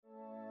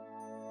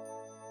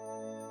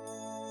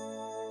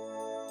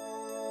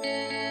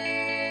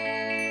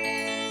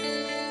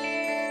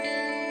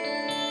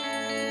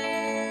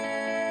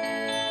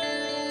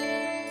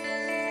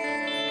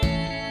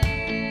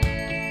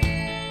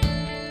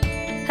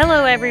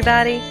Hello,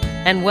 everybody,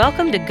 and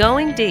welcome to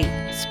Going Deep,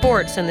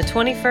 Sports in the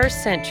 21st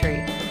Century.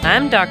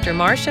 I'm Dr.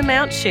 Marcia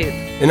Mount Shoup.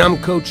 And I'm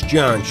Coach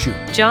John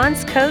Shoup.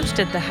 John's coached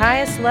at the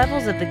highest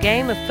levels of the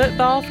game of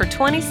football for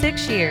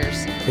 26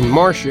 years. And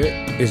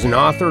Marcia is an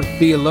author,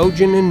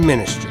 theologian, and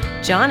minister.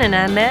 John and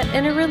I met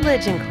in a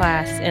religion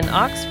class in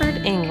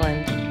Oxford,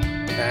 England.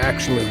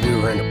 Actually, we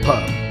were in a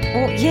pub.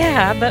 Well,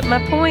 yeah, but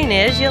my point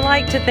is you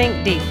like to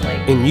think deeply.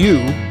 And you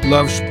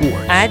love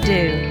sports. I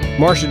do.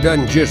 Marcia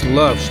doesn't just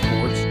love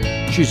sports.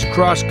 She's a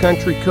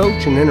cross-country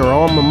coach and in her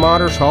alma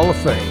mater's Hall of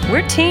Fame.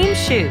 We're Team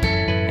Shoup,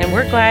 and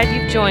we're glad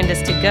you've joined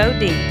us to go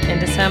deep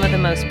into some of the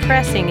most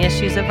pressing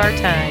issues of our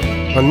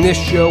time. On this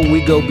show,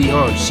 we go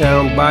beyond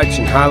sound bites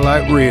and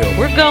highlight reels.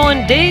 We're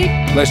going deep.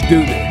 Let's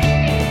do this.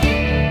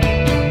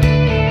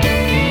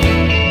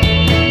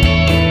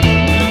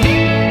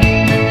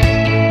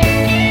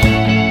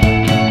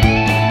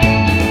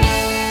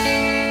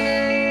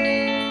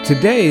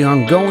 Today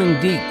on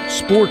Going Deep,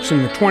 Sports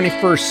in the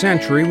 21st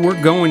Century,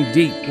 we're going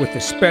deep with a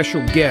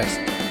special guest,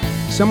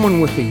 someone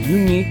with a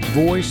unique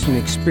voice and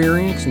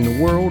experience in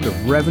the world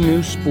of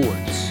revenue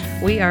sports.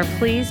 We are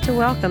pleased to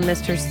welcome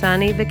Mr.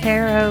 Sonny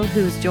Vaccaro,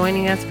 who's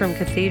joining us from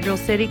Cathedral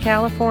City,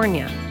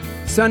 California.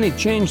 Sonny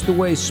changed the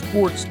way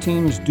sports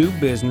teams do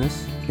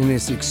business, and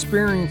his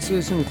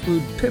experiences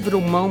include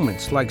pivotal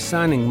moments like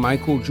signing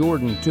Michael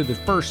Jordan to the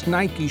first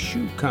Nike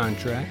shoe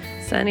contract.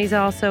 Sonny's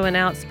also an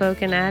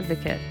outspoken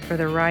advocate for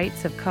the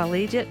rights of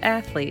collegiate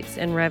athletes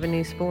in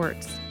revenue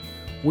sports.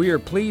 We are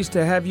pleased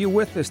to have you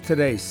with us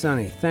today,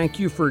 Sonny. Thank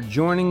you for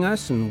joining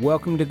us, and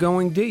welcome to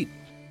Going Deep.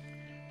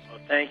 Well,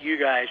 thank you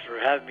guys for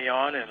having me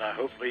on, and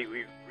hopefully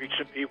we reach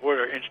some people that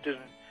are interested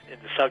in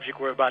the subject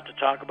we're about to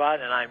talk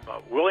about, and I'm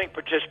a willing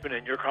participant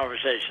in your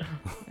conversation.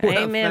 Well,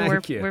 Amen.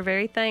 thank you. We're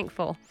very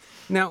thankful.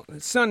 Now,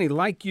 Sonny,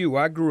 like you,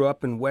 I grew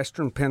up in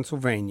western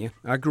Pennsylvania.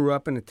 I grew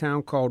up in a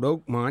town called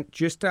Oakmont,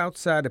 just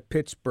outside of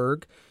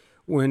Pittsburgh,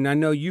 when I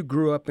know you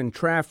grew up in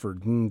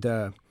Trafford. And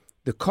the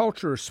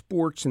culture of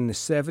sports in the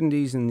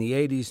 70s and the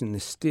 80s in the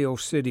Steel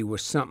City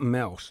was something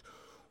else.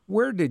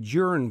 Where did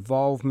your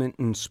involvement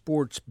in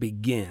sports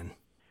begin?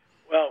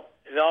 Well,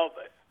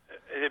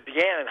 it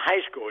began in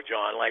high school,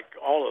 John, like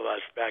all of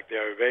us back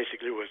there.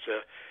 Basically,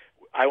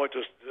 I went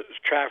to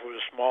Trafford was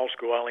a small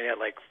school. I only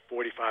had like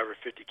 45 or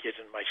 50 kids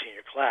in my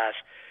senior class,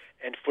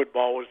 and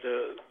football was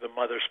the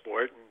mother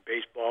sport, and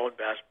baseball and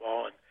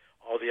basketball and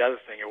all the other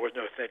thing. There was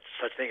no such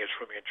thing as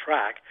swimming and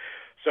track.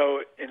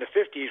 So in the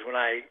 50s, when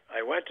I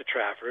went to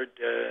Trafford,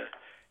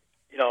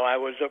 I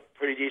was a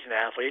pretty decent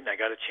athlete, and I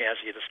got a chance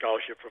to get a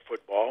scholarship for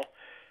football.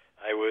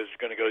 I was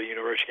going to go to the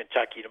University of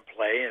Kentucky to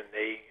play, and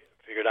they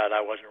figured out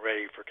I wasn't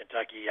ready for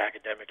Kentucky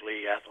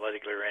academically,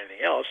 athletically, or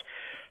anything else.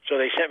 So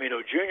they sent me to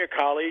a junior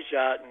college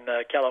out in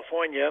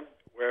California,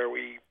 where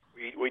we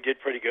did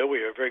pretty good.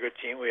 We were a very good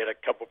team. We had a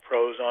couple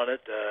pros on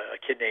it.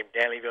 A kid named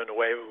Danny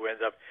Villanueva, who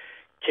ended up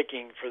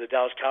kicking for the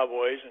Dallas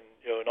Cowboys,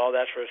 and all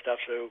that sort of stuff.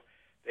 So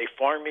they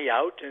farmed me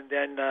out, and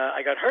then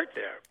I got hurt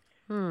there.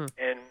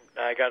 And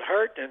I got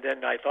hurt, and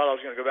then I thought I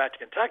was going to go back to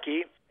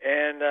Kentucky,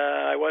 and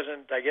I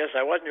wasn't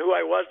who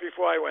I was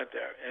before I went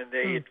there. And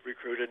they had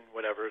recruited and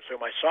whatever. So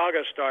my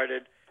saga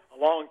started a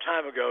long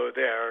time ago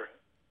there.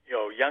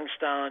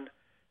 Youngstown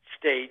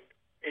State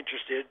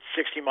interested,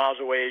 60 miles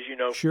away, as you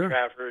know, Sure. from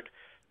Trafford.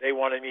 They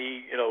wanted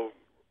me,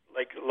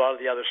 like a lot of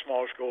the other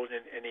small schools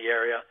in the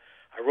area.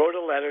 I wrote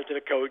a letter to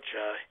the coach.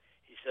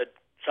 He said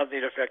something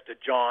to the effect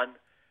that, John,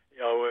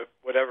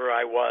 whatever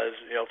I was,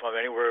 if I'm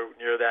anywhere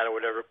near that or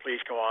whatever, please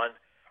come on.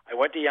 I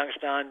went to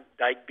Youngstown.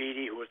 Dyke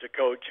Beatty, who was the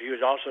coach, he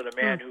was also the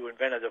man who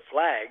invented the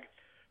flag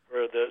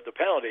for the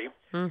penalty.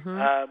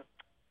 How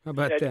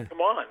about said, that?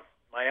 Come on.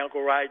 My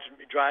uncle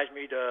drives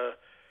me to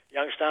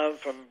Youngstown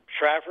from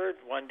Trafford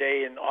one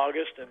day in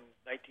August in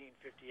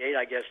 1958,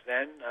 I guess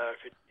then.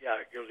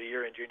 It was a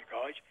year in junior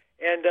college.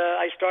 And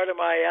I started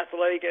my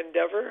athletic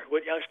endeavor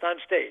with Youngstown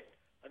State.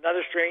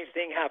 Another strange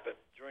thing happened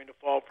during the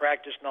fall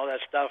practice and all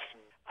that stuff.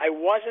 And I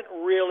wasn't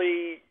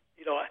really,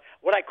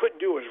 what I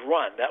couldn't do was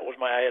run.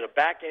 I had a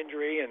back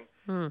injury, and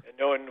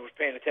no one was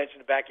paying attention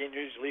to back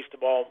injuries, least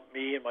of all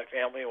me and my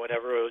family and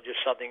whatever. It was just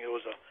something that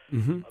was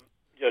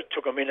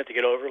took a minute to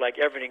get over, like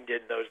everything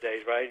did in those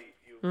days, right?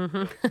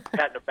 You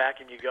pat in the back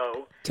and you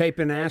go. Tape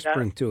an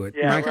aspirin to it,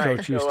 yeah, my right.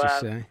 coach used to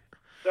say.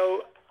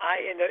 So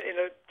in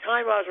the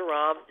time I was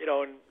around, and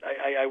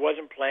I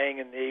wasn't playing,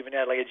 and they even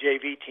had like a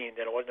JV team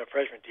then. It wasn't a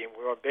freshman team.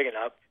 We weren't big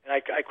enough, and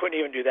I couldn't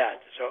even do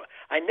that. So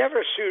I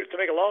never suited, to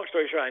make a long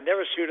story short, I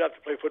never suited up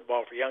to play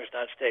football for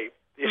Youngstown State.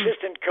 The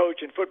assistant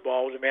coach in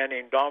football was a man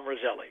named Don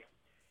Roselli.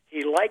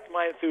 He liked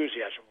my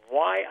enthusiasm.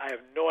 Why? I have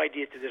no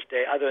idea to this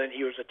day, other than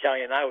he was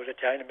Italian, I was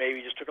Italian, and maybe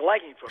he just took a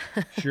liking for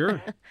me. Sure.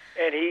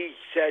 And he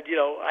said,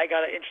 I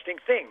got an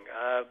interesting thing.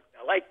 I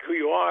like who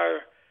you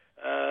are.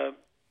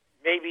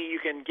 Maybe you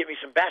can get me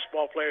some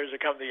basketball players to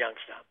come to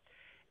Youngstown.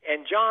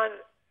 And, John,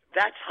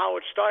 that's how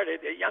it started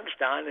at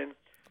Youngstown. And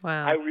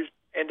wow.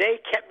 and they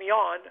kept me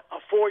on a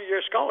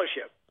 4-year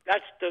scholarship.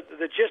 That's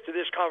the gist of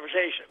this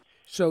conversation.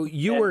 So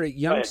you were at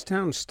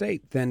Youngstown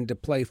State then to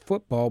play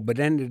football, but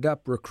ended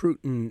up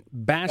recruiting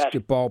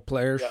basketball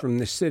players from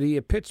the city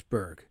of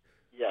Pittsburgh.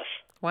 Yes.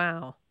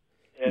 Wow.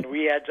 And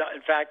we had,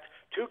 in fact,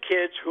 2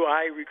 kids who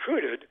I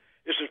recruited.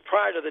 This was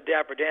prior to the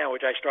Dapper Dan,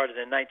 which I started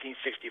in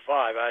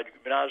 1965. I had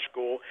been out of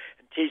school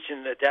and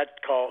teaching at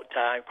that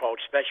time called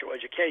special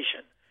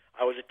education.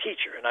 I was a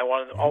teacher, and I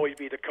wanted to always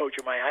be the coach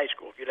of my high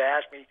school. If you'd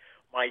asked me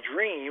my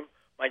dream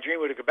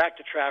would have go back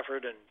to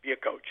Trafford and be a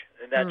coach,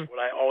 and that's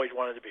what I always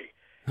wanted to be.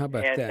 How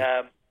about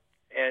that?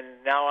 And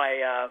now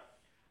I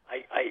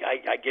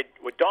get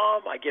with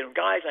Dom, I get him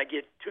guys, I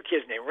get 2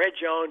 kids named Red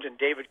Jones and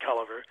David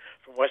Culliver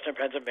from Western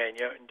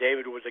Pennsylvania, and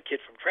David was a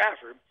kid from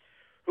Trafford,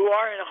 who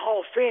are in a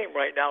Hall of Fame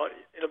right now,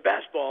 in a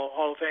basketball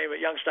Hall of Fame at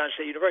Youngstown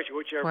State University,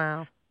 which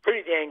are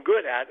pretty dang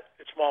good at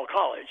small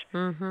college.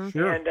 Mm-hmm.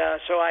 Sure. And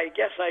so I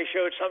guess I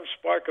showed some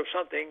spark of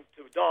something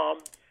to Dom.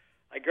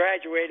 I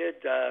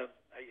graduated.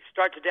 I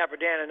started Dapper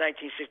Dan in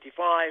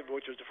 1965,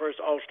 which was the first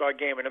All-Star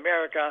game in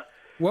America.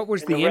 What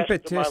was and the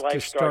impetus rest of my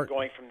life to start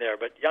going from there?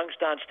 But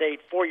Youngstown State,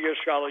 4-year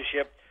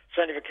scholarship,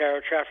 Sonny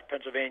Vaccaro, Trafford,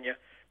 Pennsylvania,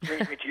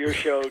 brings me to your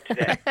show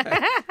today.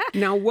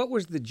 Now, what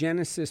was the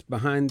genesis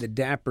behind the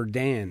Dapper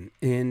Dan,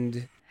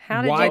 and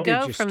How did why you go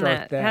did you from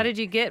start that? How did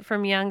you get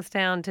from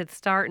Youngstown to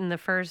start in the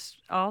first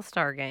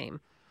All-Star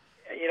game?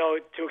 You know,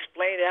 to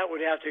explain that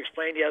would have to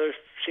explain the other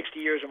 60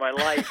 years of my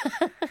life.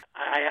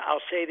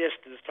 I'll say this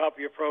to the top of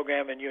your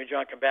program, and you and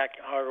John come back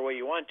however way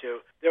you want to.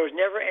 There was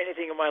never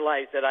anything in my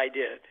life that I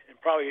did, and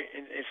probably,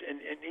 and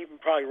even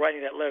probably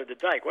writing that letter to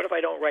Dyke. What if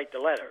I don't write the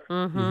letter?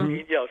 Mm-hmm. I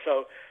mean, you know,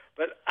 so.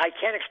 But I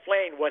can't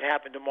explain what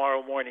happened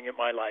tomorrow morning in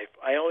my life.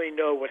 I only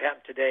know what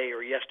happened today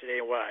or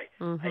yesterday and why.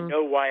 Mm-hmm. I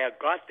know why I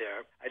got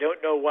there. I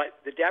don't know what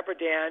the Dapper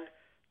Dan.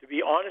 To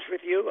be honest with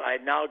you, I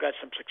now got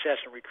some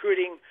success in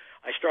recruiting.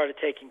 I started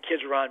taking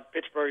kids around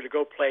Pittsburgh to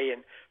go play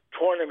in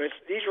tournaments.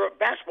 These are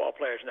basketball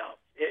players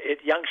now. At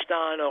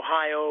Youngstown,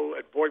 Ohio,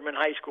 at Boardman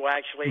High School,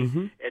 actually,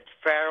 at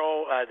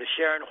Farrell, the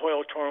Sharon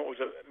Hoyle tournament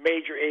was a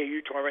major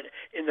AAU tournament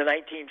in the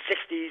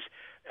 1960s.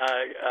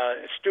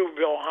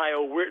 Steubenville,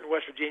 Ohio, Weirton,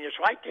 West Virginia.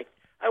 So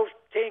I was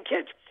taking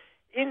kids.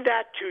 In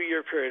that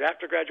 2-year period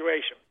after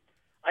graduation,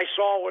 I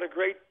saw what a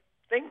great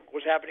thing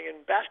was happening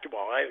in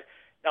basketball.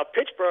 Now,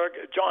 Pittsburgh,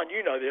 John,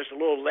 you know this, a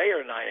little later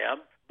than I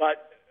am,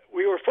 but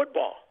we were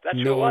football. That's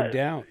what it was. No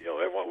doubt. You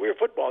know, we were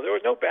football. There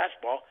was no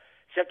basketball,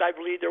 except I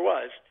believe there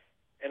was.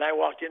 And I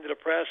walked into the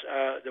press,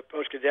 the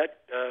Post-Gazette,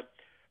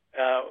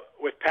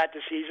 with Pat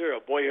DeCesar,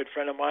 a boyhood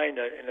friend of mine,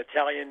 an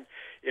Italian.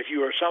 If you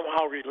were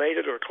somehow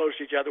related or close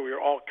to each other, we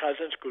were all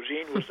cousins.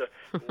 Cousine was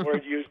the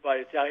word used by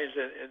Italians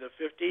in the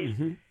 50s.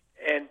 Mm-hmm.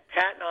 And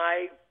Pat and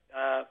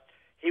I,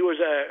 he was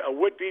a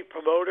would-be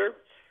promoter.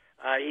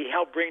 He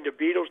helped bring the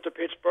Beatles to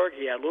Pittsburgh.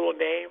 He had a little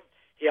name.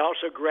 He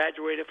also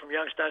graduated from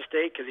Youngstown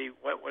State because he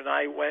went when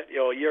I went,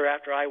 a year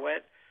after I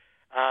went.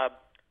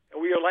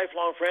 We are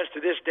lifelong friends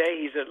to this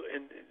day. He's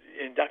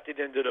inducted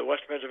into the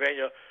West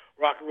Pennsylvania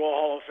Rock and Roll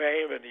Hall of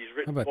Fame, and he's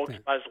written books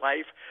about his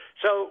life.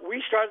 So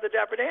we started the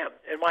Dapper Dan,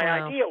 and my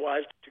idea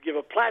was to give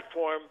a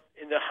platform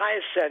in the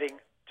highest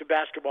setting to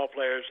basketball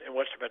players in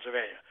Western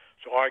Pennsylvania.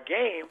 So our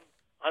game,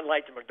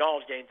 unlike the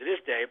McDonald's game to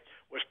this day,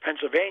 was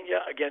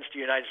Pennsylvania against the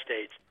United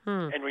States.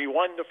 And we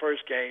won the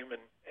first game,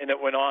 and it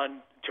went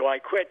on until I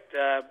quit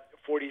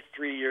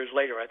 43 years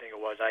later, I think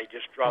it was. I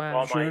just dropped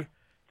all my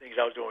things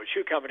I was doing with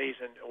shoe companies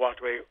and walked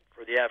away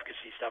for the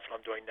advocacy stuff that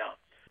I'm doing now.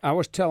 I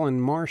was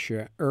telling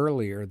Marcia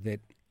earlier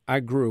that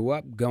I grew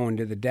up going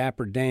to the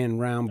Dapper Dan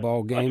round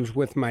ball games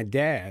with my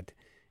dad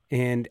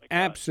and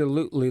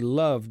absolutely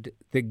loved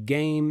the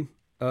game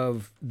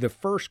of the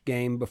first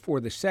game before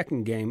the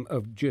second game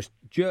of just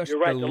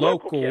the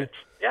local kids.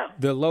 Yeah.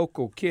 The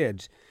local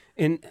kids.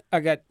 And I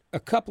got a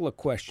couple of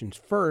questions.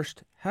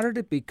 First, how did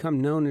it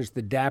become known as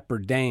the Dapper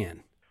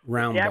Dan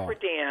round ball? Dapper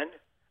Dan,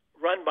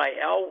 run by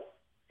Al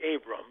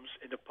Abrams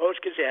in the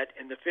Post-Gazette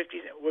in the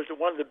 50s, was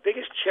one of the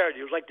biggest charities.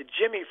 It was like the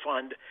Jimmy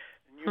Fund.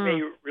 You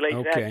may relate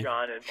to that,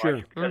 John, and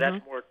Marcia, because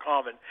that's more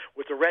common.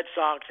 With the Red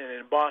Sox and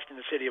in Boston,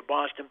 the city of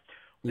Boston.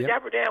 The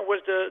Dapper Dan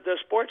was the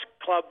sports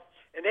club,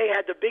 and they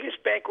had the biggest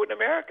banquet in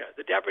America,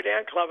 the Dapper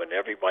Dan Club, and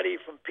everybody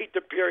from Pete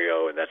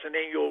DiPiero, and that's a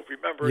name you'll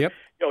remember. Yep.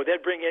 You know,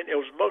 they'd bring in, it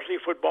was mostly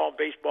football,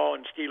 baseball,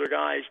 and Steeler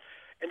guys,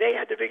 and they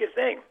had the biggest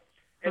thing.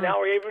 And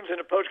Al Abrams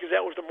in the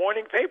Post-Gazette was the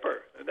morning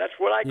paper, and that's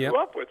what I grew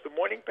up with, the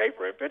morning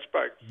paper in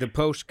Pittsburgh. The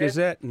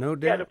Post-Gazette, no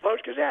doubt. Yeah, the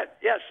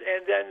Post-Gazette, yes.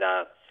 And then,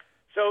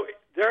 so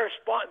their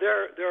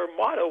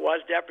motto was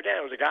Dapper Dan.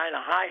 It was a guy in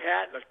a high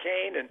hat and a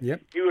cane, and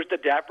he was the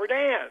Dapper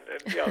Dan.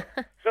 And, you know,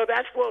 so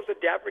that's what was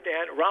the Dapper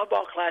Dan. Round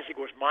Ball Classic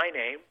was my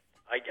name.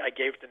 I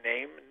gave it the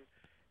name. And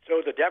so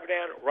the Dapper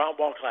Dan Round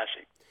Ball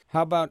Classic.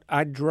 How about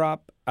I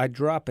drop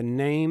a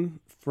name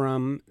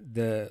from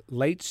the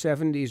late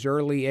 70s,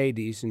 early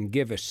 80s, and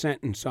give a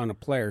sentence on a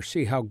player.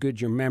 See how good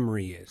your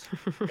memory is.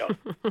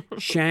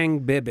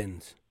 Shang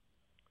Bibbins.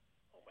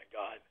 Oh, my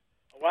God.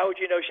 Why would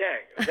you know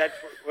Shang? That's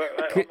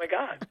oh my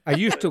God. I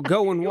used to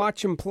go and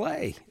watch him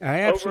play.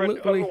 I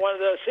absolutely. Over one of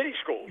the city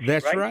schools.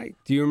 That's right. right.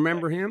 Do you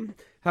remember him?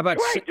 How about?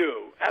 I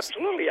do.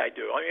 Absolutely, I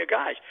do. I mean,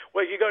 gosh.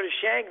 Well, if you go to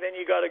Shang, then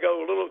you got to go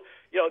a little.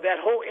 That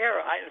whole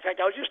era. In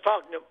fact, I was just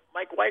talking to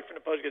Mike White from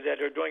the Post-Gazette.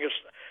 They're doing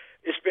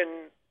it's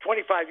been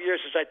 25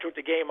 years since I took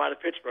the game out of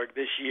Pittsburgh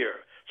this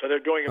year. So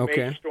they're doing a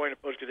major story in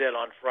the Post-Gazette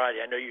on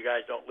Friday. I know you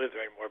guys don't live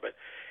there anymore,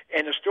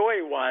 and the story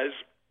was,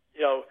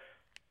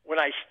 when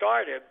I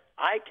started,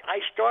 I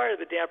started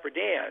the Dapper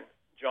Dan,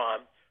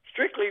 John,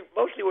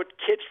 mostly with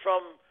kids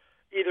from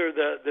either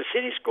the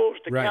city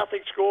schools, the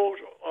Catholic schools,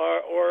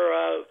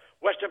 or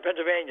Western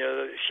Pennsylvania,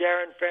 the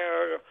Sharon,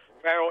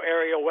 Farrow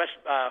area,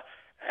 West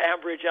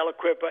Ambridge,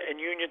 Aliquippa, and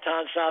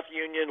Uniontown, South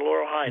Union,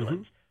 Laurel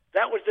Highlands.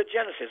 That was the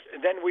genesis.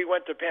 And then we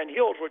went to Penn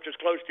Hills, which is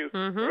close to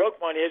where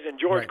Oakmont is, and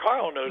George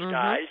Carl and those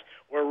guys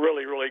were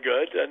really, really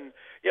good. And,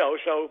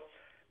 so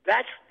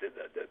that's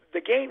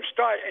the game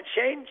started. And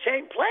Shane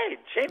played.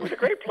 Shane was a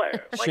great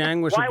player.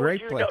 Shane was a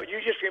great player. You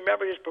just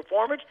remember his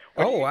performance?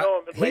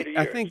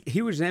 I think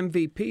he was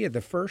MVP of the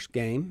first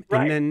game.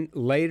 Right. And then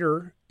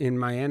later in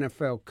my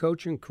NFL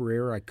coaching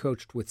career, I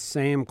coached with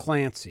Sam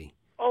Clancy.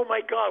 Oh,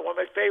 my God, one of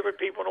my favorite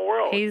people in the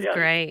world. He's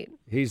great.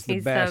 He's the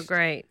best. He's so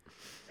great.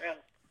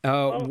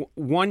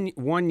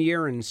 One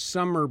year in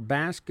summer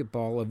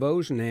basketball of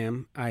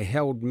Ozanam, I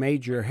held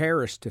Major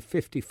Harris to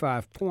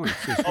 55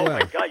 points as well. Oh,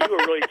 my God, you were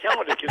really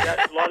talented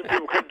because a lot of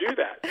people couldn't do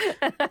that.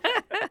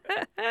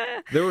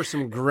 There were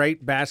some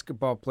great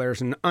basketball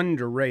players and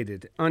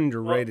underrated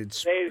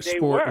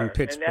sport in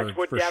Pittsburgh, and that's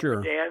what for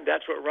sure. Dan,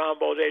 that's what Ron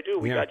Baudet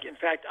do. In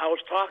fact, I was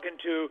talking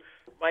to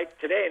Mike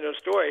today in a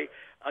story.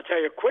 I'll tell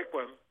you a quick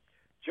one.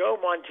 Joe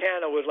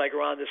Montana was like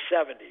around the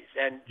 70s,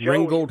 and Joe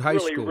Ringgold was High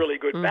School. really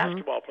good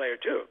basketball player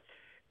too.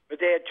 But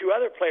they had two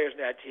other players in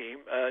that team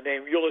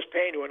named Ulyss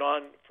Payne, who went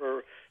on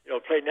for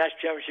played national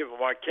championship with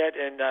Marquette,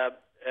 and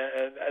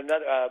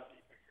another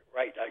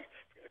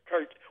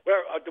Kurt,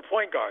 the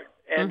point guard,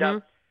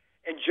 and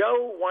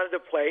Joe wanted to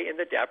play in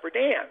the Dapper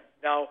Dan.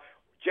 Now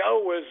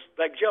Joe was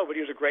like Joe, but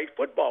he was a great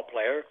football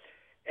player.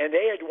 And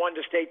they had won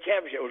the state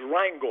championship. It was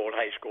Rheingold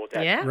High School at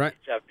that time. Right.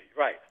 70s.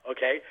 Right,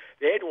 okay.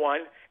 They had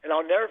won, and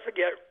I'll never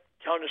forget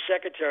telling the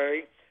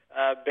secretary,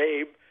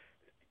 Babe,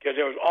 because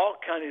there was all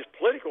kinds of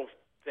political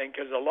thing,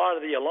 because a lot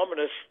of the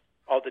alumnus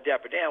of the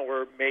Dapper Dan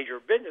were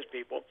major business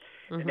people,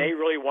 and they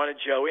really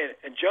wanted Joe in.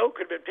 And Joe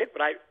could have been picked,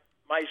 but I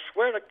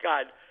swear to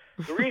God,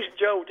 the reason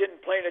Joe didn't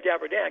play in the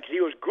Dapper Dan, because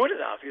he was good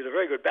enough. He was a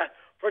very good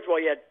basketball. First of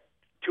all, he had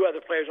two other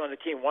players on the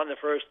team, one in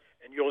the first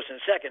and Ulyss in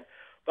the second.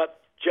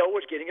 But Joe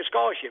was getting a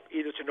scholarship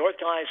either to North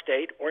Carolina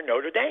State or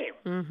Notre Dame.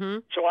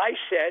 So I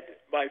said,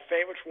 my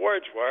famous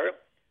words were,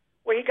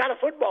 well, he got a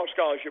football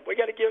scholarship. We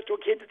got to give it to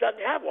a kid that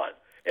doesn't have one.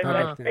 And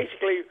that's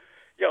basically,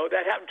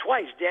 that happened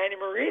twice. Danny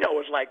Marino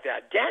was like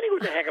that. Danny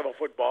was a heck of a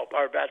football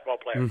or basketball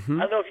player.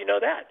 I don't know if you know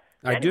that.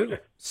 I do.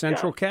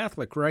 Central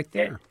Catholic right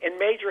there. And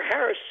Major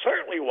Harris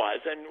certainly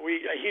was. And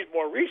he's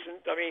more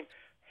recent. I mean,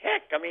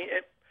 heck,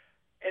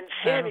 and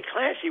Sammy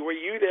Clancy, were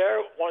you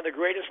there? One of the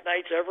greatest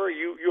nights ever.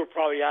 You were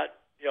probably out,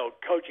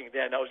 coaching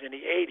then. That was in the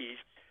 80s.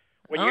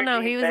 He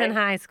was in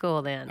high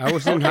school then. I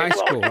was in high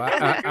school.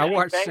 I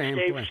watched Sam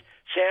play.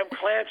 Sam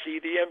Clancy,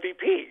 the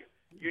MVP.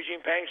 Eugene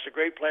Banks, a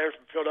great player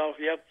from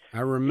Philadelphia. I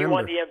remember. He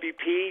won the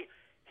MVP.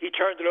 He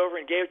turned it over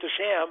and gave it to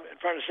Sam in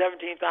front of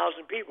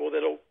 17,000 people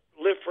that'll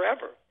live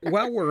forever.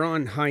 While we're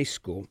on high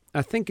school,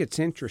 I think it's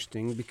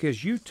interesting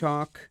because you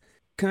talk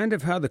kind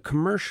of how the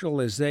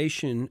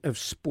commercialization of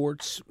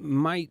sports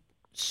might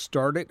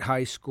start at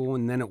high school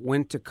and then it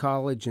went to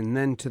college and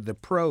then to the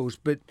pros.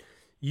 But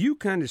you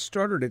kind of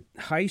started at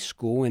high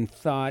school and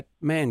thought,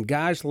 man,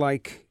 guys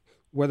like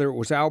whether it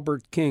was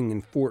Albert King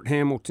in Fort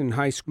Hamilton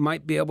High School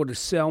might be able to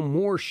sell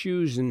more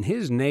shoes in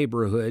his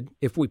neighborhood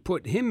if we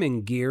put him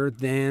in gear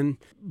than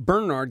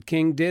Bernard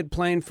King did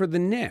playing for the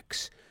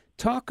Knicks.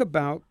 Talk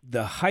about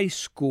the high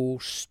school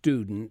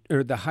student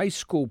or the high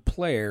school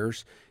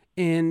players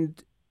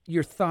and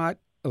your thought,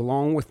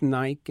 along with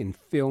Nike and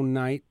Phil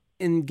Knight,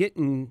 in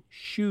getting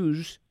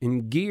shoes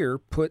and gear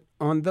put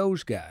on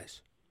those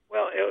guys.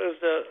 Well, it was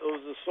the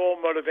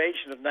sole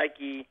motivation of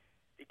Nike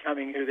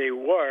becoming who they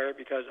were,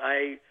 because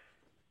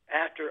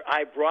after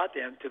I brought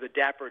them to the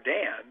Dapper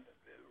Dan,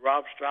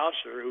 Rob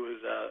Strausser, who was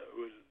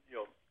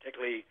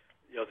technically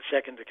the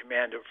second in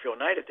command of Phil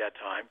Knight at that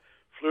time,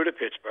 flew to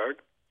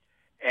Pittsburgh,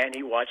 and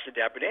he watched the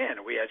Dapper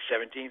Dan. We had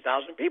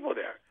 17,000 people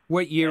there.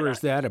 What year is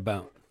that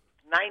about?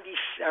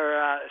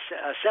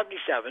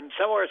 77,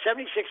 somewhere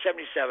 76,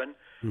 77.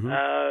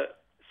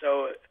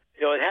 So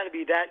it had to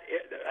be that.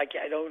 I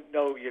don't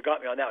know. You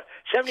got me on that one.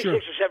 76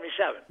 or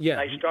 77.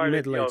 Yeah, I started,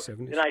 mid-late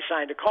 70s. Then I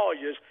signed to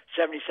colleges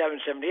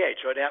 77,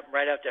 78. So it happened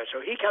right after that. So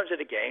he comes to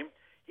the game.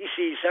 He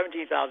sees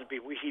 17,000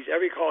 people. He sees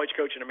every college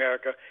coach in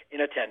America in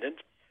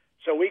attendance.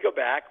 So we go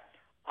back.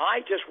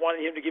 I just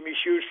wanted him to give me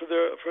shoes for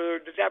the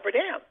Dapper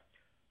Dan.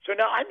 So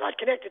now I'm not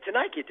connected to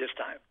Nike at this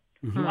time.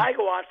 So I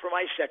go out for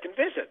my second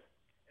visit.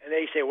 And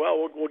they say,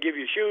 well, we'll give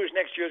you shoes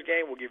next year's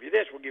game. We'll give you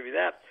this. We'll give you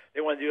that. They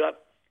want to do that.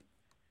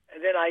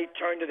 And then I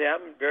turned to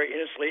them very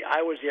innocently.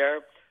 I was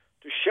there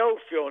to show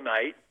Phil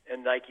Knight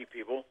and Nike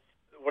people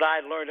what I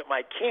had learned at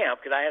my camp,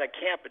 because I had a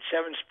camp at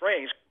Seven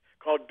Springs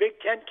called Big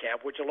Ten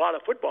Camp, which a lot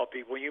of football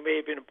people, you may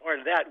have been a part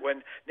of that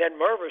when Ned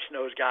Mervis and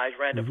those guys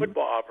ran the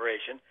football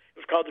operation. It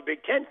was called the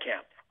Big Ten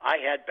Camp. I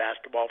had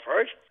basketball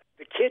first.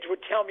 The kids would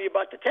tell me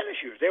about the tennis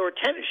shoes. They were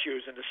tennis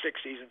shoes in the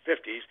 60s and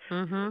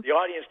 50s. The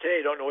audience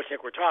today don't know what the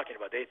heck we're talking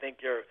about. They think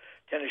they're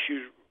tennis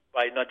shoes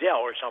by Nadell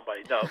or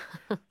somebody. No.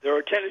 There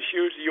were tennis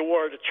shoes that you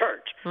wore to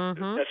church.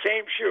 The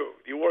same shoe.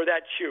 You wore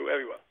that shoe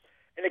everywhere.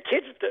 And the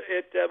kids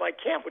at my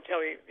camp would tell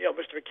me,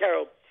 Mr.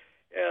 Vaccaro,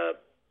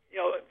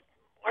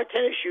 our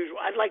tennis shoes,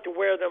 I'd like to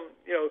wear them,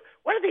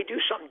 why don't they do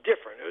something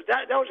different?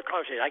 That was a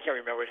conversation. I can't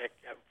remember what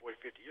happened 40,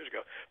 50 years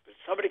ago. But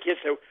some of the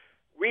kids said,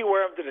 we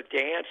wear them to the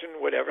dance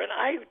and whatever. And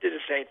I did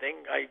the same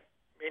thing. I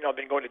may not have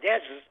been going to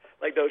dances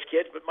like those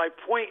kids, but my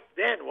point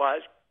then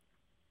was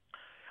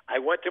I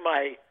went to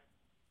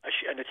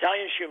an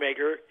Italian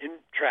shoemaker in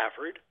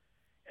Trafford,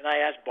 and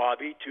I asked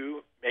Bobby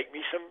to make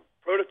me some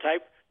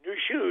prototype new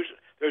shoes.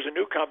 There's a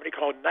new company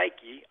called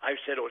Nike. I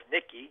said it was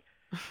Nicky.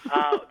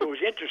 That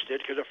was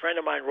interested because a friend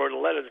of mine wrote a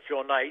letter to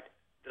Phil Knight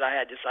that I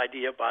had this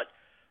idea about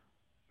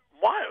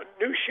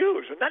new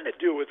shoes, and nothing to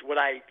do with what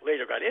I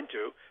later got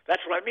into.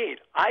 That's what I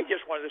mean. I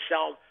just wanted to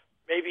sell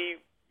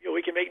maybe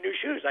we can make new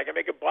shoes. I can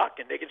make a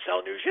buck, and they can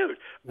sell new shoes.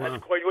 Wow. That's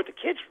according to what the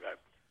kids read.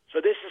 So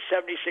this is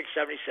 76,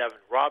 77.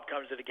 Rob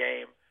comes to the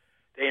game.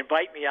 They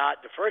invite me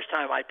out. The first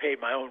time I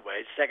paid my own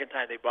way. The second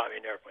time they bought me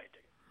an airplane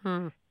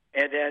ticket.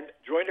 And then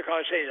during the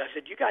conversation, I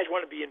said, "You guys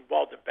want to be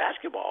involved in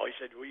basketball?" He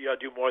said, "Well, you got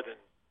to do more than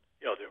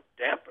the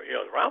damper,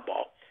 the round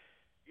ball.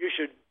 You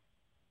should,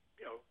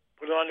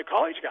 put it on the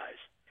college guys."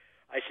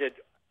 I said,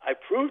 "I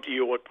proved to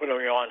you what putting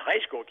it on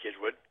high school kids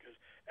would, because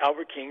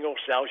Albert King will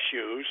sell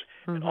shoes,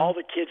 and all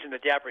the kids in the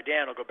Dapper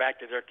Dan will go back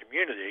to their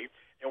community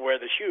and wear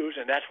the shoes,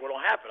 and that's what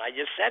will happen." I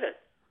just said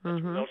it.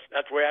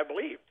 That's the way I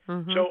believe.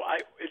 So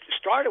it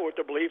started with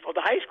the belief of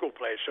the high school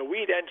players. So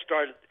we then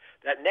started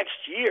that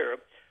next year.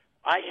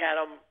 I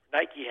had them.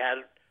 Nike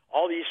had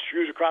all these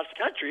shoes across the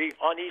country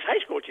on these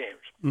high school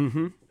teams.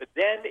 But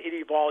then it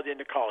evolved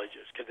into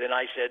colleges, because then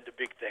I said the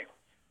big thing.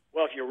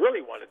 Well, if you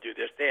really want to do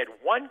this, they had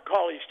one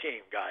college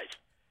team, guys,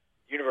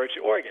 University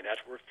of Oregon.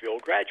 That's where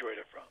Phil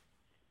graduated from.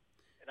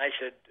 And I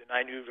said, and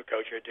I knew the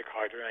coach here, Dick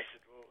Harder, and I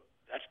said, well,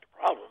 that's the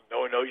problem.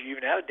 No one knows you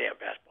even have a damn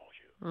basketball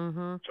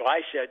shoe. So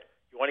I said,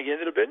 you want to get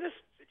into the business?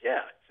 I said,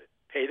 yeah. I said,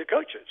 pay the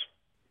coaches.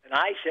 And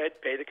I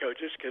said, pay the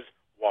coaches, because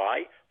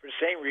why? For the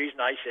same reason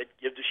I said,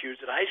 give the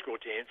shoes to the high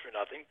school teams for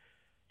nothing.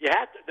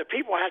 The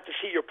people have to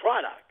see your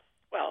product.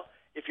 Well,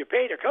 if you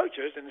pay the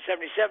coaches, in the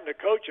 77, the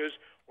coaches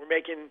were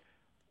making,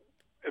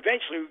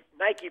 eventually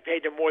Nike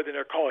paid them more than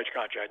their college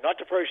contract. Not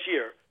the first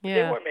year.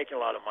 They weren't making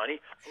a lot of money.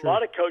 A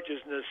lot of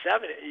coaches in the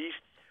 70s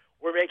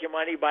were making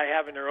money by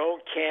having their own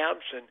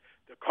camps and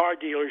the car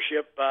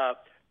dealership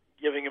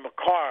giving them a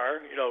car,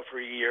 for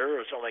a year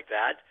or something like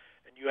that.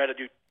 And you had to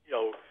do,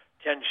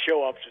 10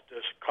 show-ups at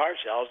the car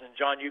sales. And,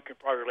 John, you can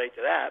probably relate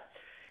to that.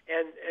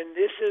 And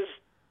this is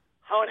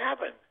how it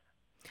happened.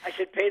 I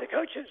said, pay the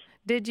coaches.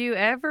 Did you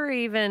ever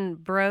even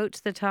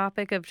broach the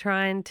topic of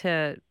trying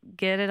to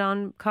get it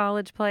on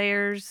college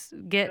players,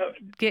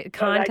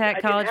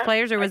 contact college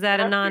players, or was that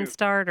a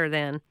non-starter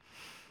then?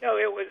 No,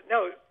 it was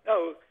no.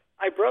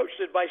 I broached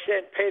it by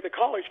saying, pay the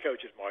college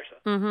coaches, Marcia.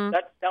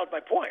 That was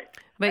my point.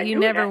 But you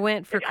never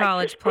went for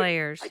college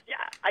players.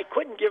 I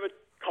couldn't give it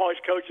college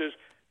coaches.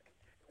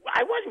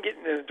 I wasn't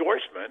getting an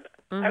endorsement.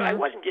 I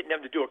wasn't getting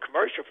them to do a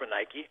commercial for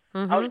Nike.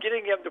 I was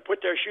getting them to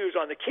put their shoes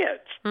on the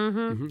kids.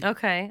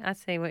 Okay, I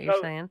see what you're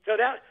saying.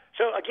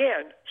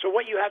 So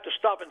what you have to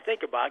stop and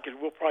think about, because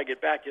we'll probably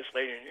get back to this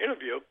later in the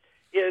interview,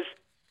 is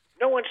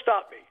no one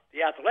stopped me.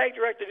 The athletic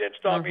director didn't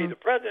stop me. The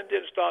president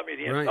didn't stop me.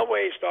 The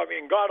NCAA stopped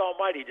me, and God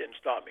Almighty didn't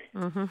stop me,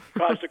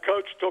 because the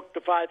coach took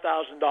the $5,000.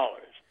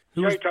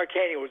 Jerry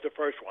Tarkanian was the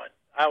first one.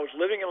 I was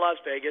living in Las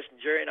Vegas,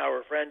 and Jerry and I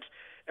were friends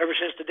ever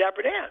since the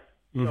Dapper Dan.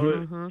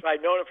 So I'd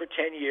known him for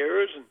 10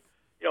 years, and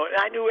and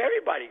I knew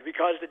everybody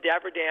because the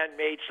Dapper Dan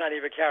made Sonny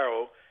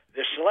Vaccaro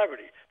this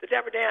celebrity. The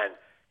Dapper Dan,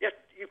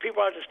 you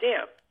people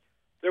understand,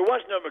 there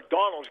was no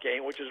McDonald's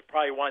game, which is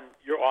probably one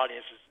your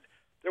audience is.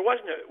 There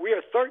wasn't. We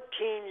are 13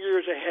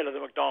 years ahead of the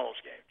McDonald's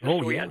game. Just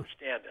so we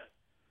understand that.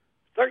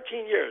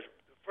 13 years.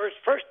 First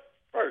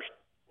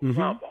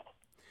round ball.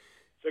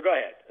 So go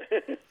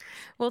ahead.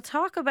 Well,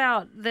 talk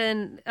about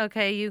then.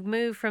 Okay, you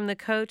moved from the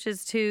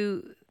coaches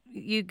to.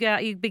 You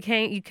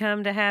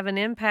come to have an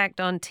impact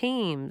on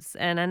teams.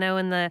 And I know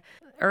in the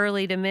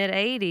early to mid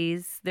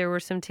 80s, there were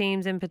some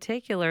teams in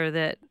particular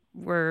that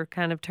were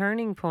kind of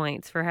turning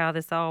points for how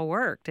this all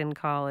worked in the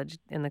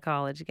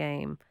college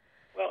game.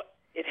 Well,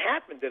 it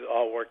happened that it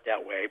all worked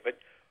that way, but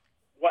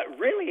what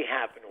really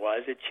happened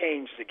was it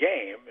changed the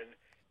game,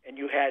 and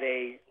you had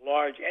a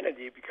large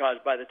entity, because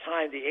by the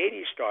time the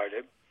 80s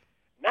started,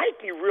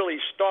 Nike really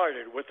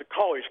started with the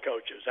college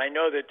coaches. I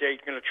know that they're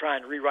going to try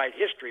and rewrite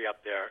history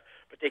up there,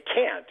 but they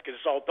can't because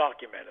it's all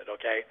documented,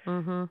 okay?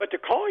 But the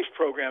college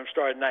program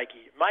started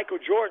Nike. Michael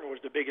Jordan was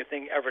the biggest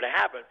thing ever to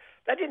happen.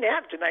 That didn't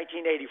happen until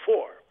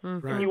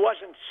 1984. And he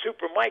wasn't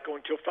Super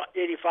Michael until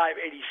 85,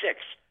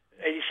 86,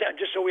 87,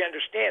 just so we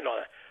understand all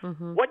that.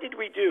 What did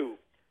we do?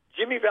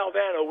 Jimmy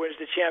Valvano wins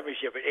the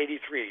championship at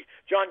 83.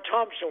 John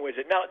Thompson wins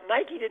it. Now,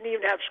 Nike didn't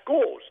even have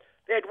schools.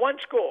 They had one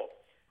school.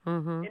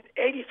 In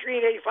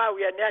 83 and 85,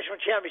 we had national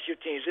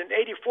championship teams. In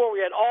 84, we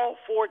had all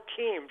four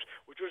teams,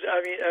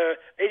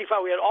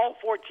 85, we had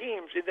all four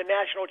teams in the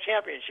national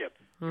championship.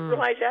 You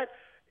realize that?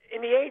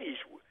 In the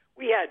 80s,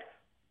 we had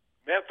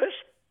Memphis,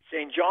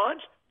 St.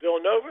 John's,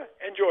 Villanova,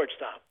 and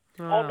Georgetown,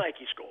 all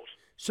Nike schools.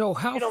 So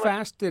how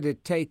fast did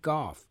it take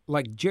off?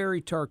 Like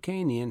Jerry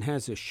Tarkanian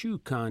has a shoe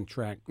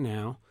contract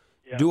now.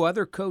 Yeah. Do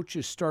other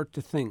coaches start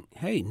to think,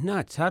 hey,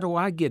 nuts, how do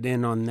I get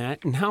in on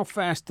that? And how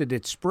fast did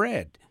it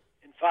spread?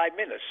 5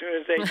 minutes. As soon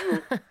as they knew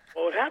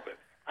what would happen.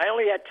 I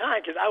only had time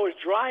because I was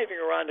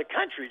driving around the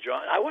country,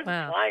 John. I wasn't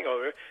flying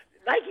over.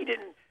 Nike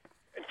didn't.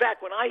 In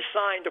fact, when I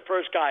signed the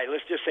first guy,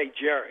 let's just say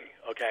Jerry,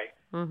 okay,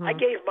 I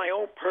gave my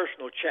own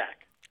personal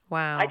check.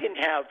 Wow. I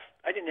didn't have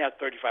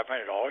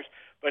 $3,500,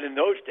 but in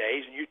those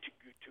days, and you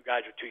two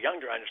guys are too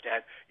young to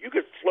understand, you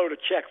could float a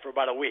check for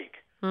about a week.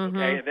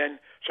 Okay, and then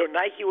so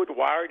Nike would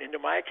wire it into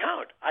my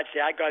account. I'd say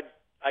I got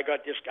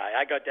this guy.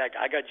 I got that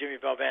guy. I got Jimmy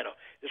Valvano.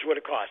 This is what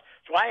it cost.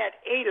 So I had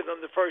 8 of them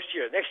the first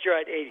year. Next year I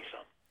had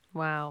 80-some.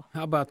 Wow.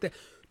 How about that?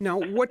 Now,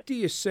 what do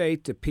you say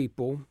to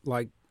people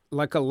like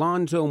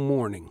Alonzo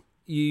Mourning?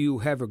 You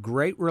have a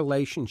great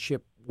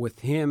relationship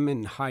with him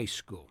in high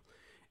school.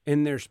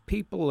 And there's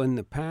people in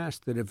the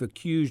past that have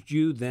accused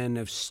you then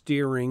of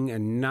steering a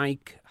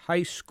Nike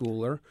high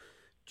schooler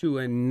to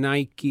a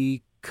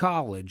Nike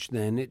college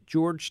then at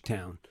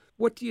Georgetown.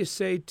 What do you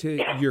say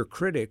to your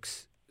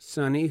critics,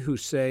 Sonny, who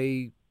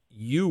say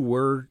you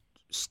were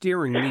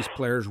steering these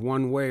players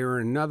one way or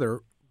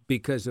another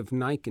because of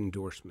Nike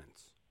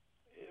endorsements?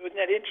 Wasn't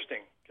that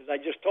interesting? Because I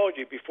just told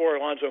you before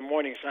Alonzo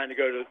Mourning signed to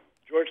go to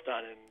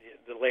Georgetown in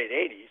the late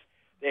 80s,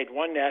 they had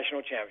won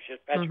national championships.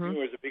 Patrick Ewing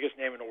was the biggest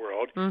name in the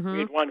world. We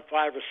had won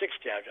 5 or 6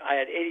 championships. I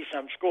had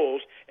 80-some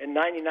schools, and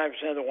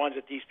 99% of the ones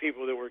that these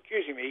people that were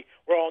accusing me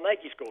were all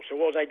Nike schools. So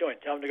what was I doing?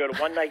 Tell them to go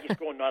to one Nike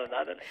school and not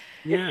another?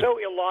 Yeah. It's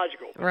so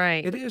illogical.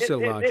 Right. It is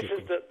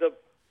illogical.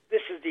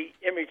 This is the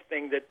image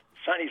thing that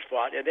Sonny's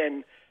fought, and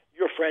then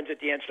your friends at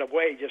the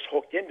NCAA just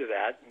hooked into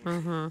that.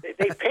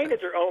 They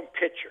painted their own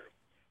picture.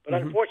 But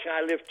unfortunately,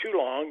 I lived too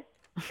long,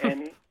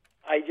 and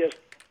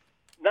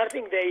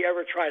nothing they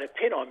ever tried to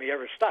pin on me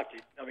ever stuck.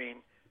 I mean,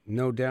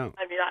 no doubt.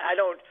 I mean, I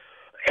don't.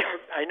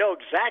 I know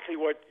exactly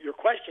what your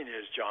question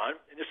is, John,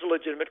 and it's a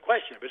legitimate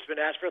question, but it's been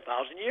asked for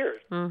 1,000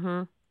 years.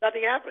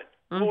 Nothing happened.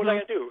 What was I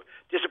going to do?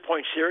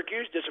 Disappoint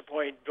Syracuse?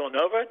 Disappoint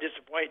Villanova?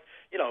 Disappoint?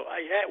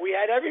 We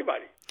had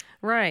everybody.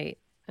 Right.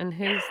 And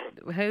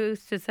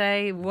who's to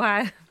say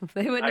why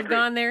they wouldn't have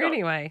gone there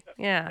anyway?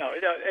 Yeah. No,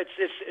 it's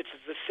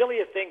the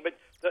silliest thing. But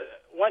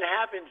what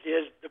happens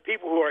is the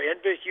people who are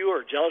envious of you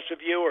or jealous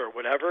of you or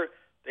whatever,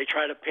 they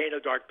try to paint a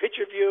dark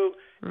picture of you,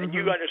 and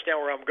you understand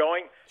where I'm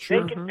going.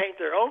 Sure. They can paint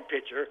their own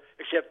picture,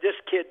 except this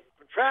kid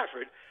from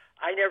Trafford,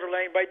 I never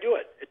let anybody do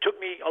it. It took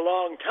me a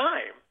long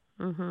time,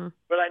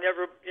 but I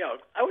never,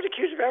 I was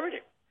accused of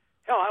everything.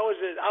 Hell, I was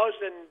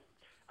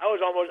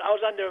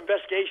under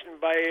investigation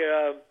by,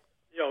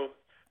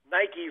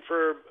 Nike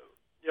for,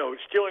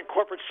 stealing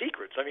corporate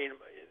secrets. I mean,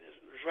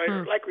 it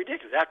was like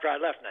ridiculous after I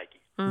left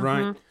Nike.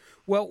 Right.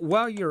 Well,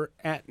 while you're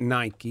at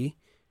Nike,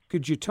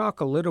 could you talk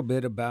a little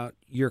bit about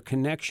your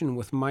connection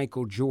with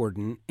Michael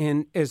Jordan?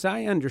 And as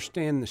I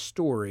understand the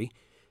story,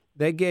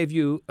 they gave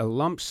you a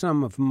lump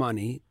sum of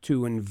money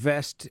to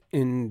invest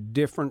in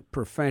different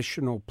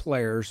professional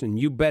players, and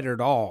you bet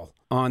it all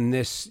on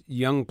this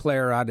young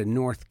player out of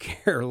North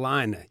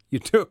Carolina. You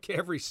took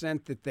every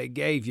cent that they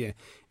gave you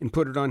and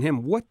put it on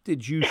him. What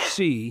did you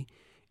see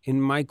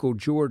in Michael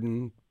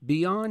Jordan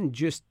beyond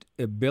just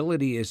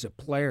ability as a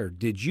player?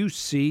 Did you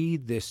see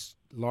this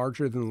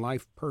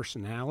larger-than-life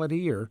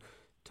personality, or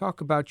talk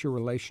about your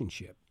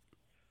relationship?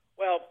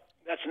 Well,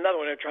 that's another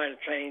one I'm trying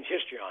to change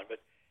history on. But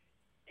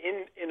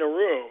in a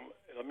room,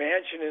 in a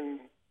mansion in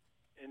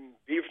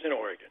Beaverton,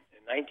 Oregon,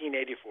 in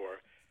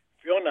 1984,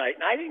 Phil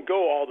Knight, and I didn't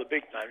go all the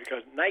big time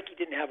because Nike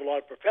didn't have a lot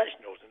of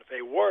professionals, and if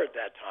they were at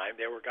that time,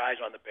 there were guys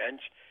on the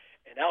bench,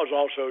 and that was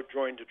also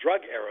during the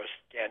drug era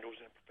scandals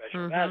in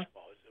professional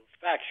basketball. It was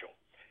factual.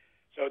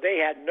 So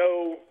they had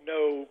no,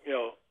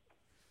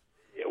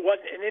 it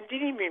wasn't, and it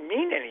didn't even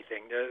mean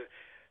anything.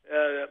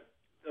 The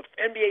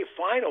NBA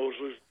Finals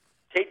was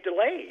tape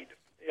delayed,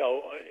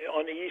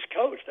 on the East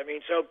Coast. I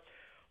mean,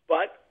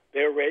 but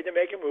they were ready to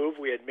make a move.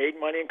 We had made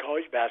money in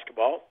college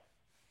basketball,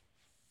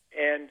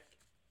 and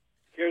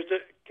here's the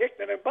kick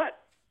in the butt.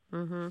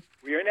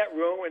 We were in that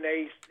room when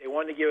they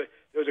wanted to give it.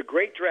 There was a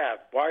great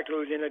draft. Barkley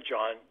was in it.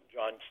 John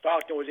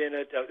Stockton was in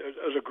it.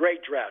 It was a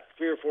great draft.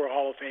 3 or 4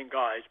 Hall of Fame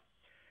guys,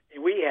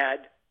 and we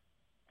had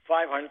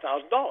 $500,000.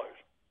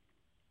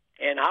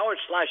 And Howard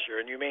Schlesinger,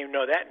 and you may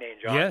know that name,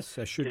 John. Yes,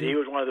 I sure do. He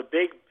was one of the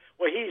big.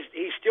 Well,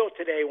 he's still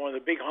today one of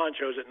the big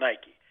honchos at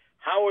Nike.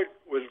 Howard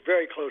was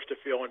very close to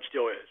Phil and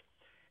still is.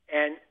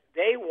 And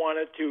they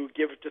wanted to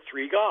give it to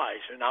three guys,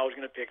 and I was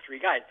going to pick three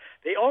guys.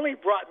 They only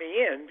brought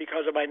me in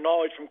because of my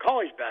knowledge from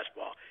college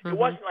basketball. It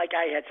wasn't like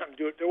I had something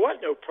to do with it. There was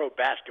no pro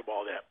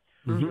basketball then.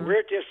 So we're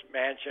at this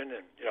mansion,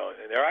 and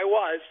and there I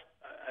was,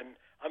 and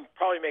I'm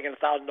probably making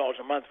 $1,000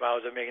 a month if I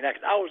was making that.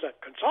 I was a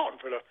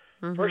consultant for the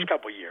first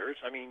couple of years.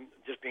 I mean,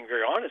 just being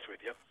very honest with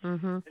you.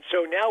 And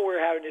so now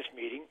we're having this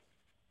meeting,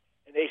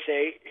 and they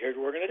say, here's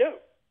what we're going to do.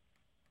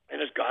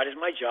 And as God is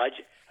my judge,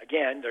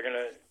 again, they're going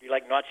to be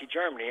like Nazi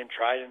Germany and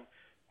try and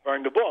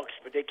burn the books,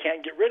 but they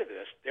can't get rid of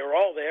this. They were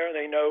all there, and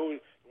they know,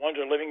 the ones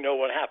that are living know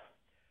what happened.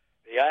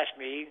 They asked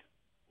me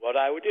what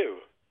I would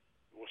do.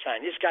 We'll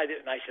sign this guy,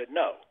 and I said,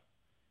 no.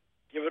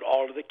 Give it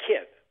all to the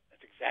kid.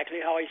 That's exactly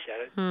how I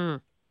said it.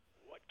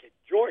 What kid?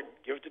 Jordan.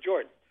 Give it to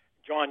Jordan.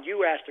 John,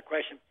 you asked the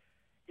question.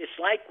 It's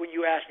like when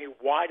you asked me,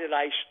 why did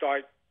I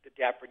start the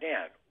Dapper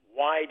Dan?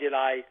 Why did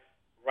I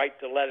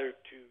write the letter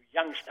to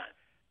Youngstown?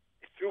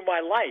 Through my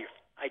life,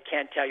 I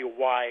can't tell you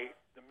why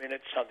the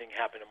minute something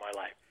happened in my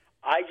life.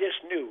 I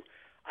just knew.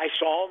 I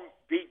saw him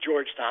beat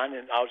Georgetown,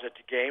 and I was at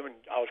the game, and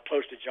I was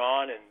close to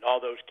John and all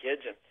those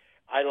kids. And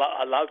I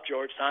loved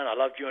Georgetown. I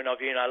loved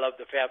UNLV, and I loved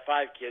the Fab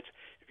Five kids.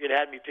 If you'd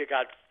had me pick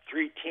out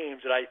three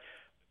teams that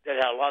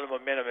had a lot of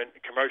momentum in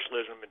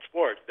commercialism and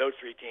sports, those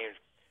three teams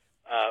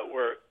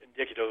were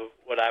indicative of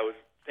what I was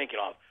thinking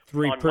of.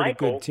 Three On pretty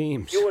Michael, good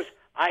teams.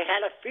 I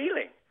had a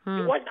feeling.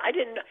 It wasn't.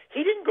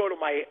 He didn't go to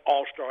my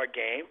All-Star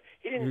game.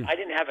 He didn't. I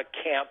didn't have a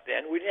camp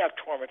then. We didn't have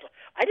tournaments.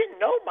 I didn't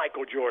know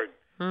Michael Jordan.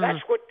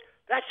 That's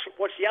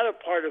what's the other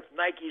part of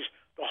Nike's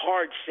the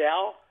hard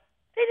sell.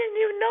 They didn't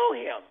even know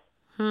him.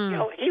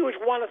 He was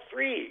one of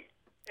three,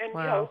 and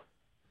so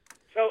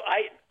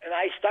I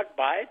stuck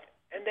by it.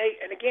 And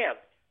again,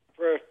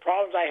 for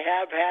problems I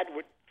have had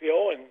with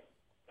Phil, and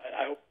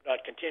I hope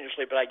not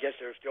continuously, but I guess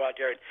they're still out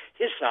there on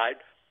his side.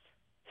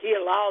 He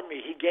allowed me.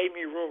 He gave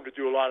me room to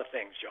do a lot of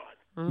things, John.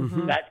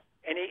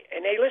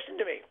 And they listened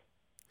to me.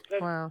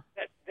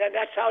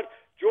 That's how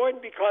Jordan,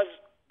 because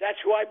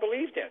that's who I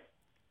believed in.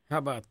 How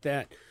about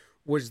that?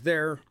 Was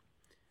there,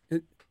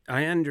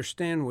 I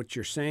understand what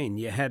you're saying.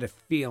 You had a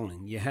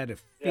feeling. You had a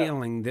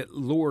feeling that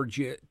lured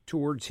you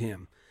towards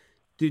him.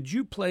 Did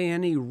you play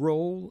any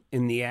role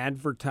in the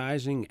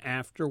advertising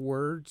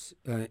afterwards,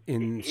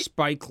 in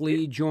Spike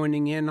Lee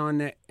joining in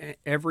on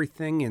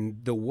everything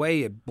and the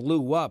way it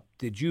blew up?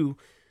 Did you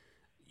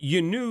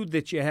knew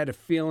that you had a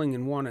feeling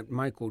and wanted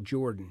Michael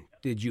Jordan.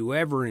 Did you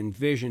ever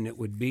envision it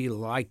would be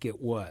like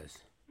it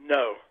was?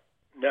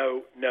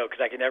 No,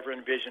 because I can never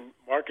envision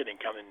marketing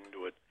coming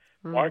into it.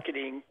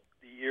 Marketing,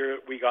 the year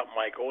we got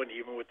Michael, and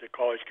even with the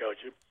college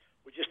coaches,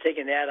 we're just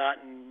taking that out,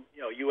 and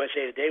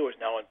USA Today was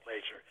now in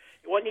place.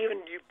 It wasn't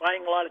even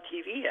buying a lot of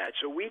TV ads,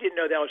 so we didn't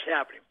know that was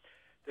happening.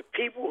 The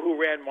people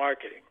who ran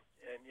marketing,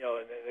 and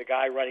the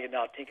guy running it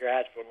now, Tinker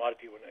Hatfield, a lot of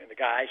people, and the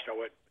guy I started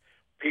with,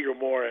 Peter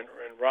Moore and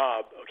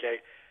Rob, okay,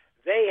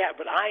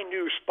 but I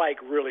knew Spike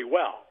really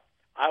well.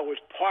 I was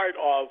part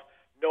of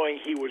knowing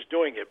he was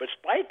doing it, but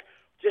Spike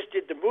just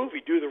did the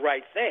movie, Do the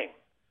Right Thing.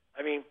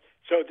 I mean,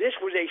 so this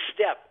was a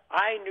step.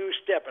 I knew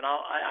step, and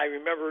I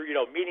remember,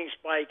 meeting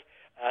Spike.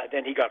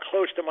 Then he got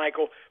close to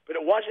Michael, but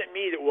it wasn't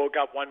me that woke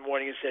up one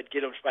morning and said,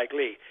 "Get him Spike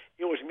Lee."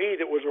 It was me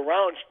that was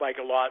around Spike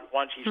a lot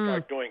once he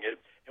started doing it,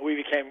 and we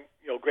became,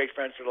 great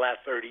friends for the last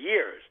 30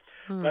 years.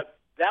 But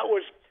that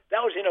was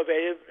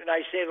innovative, and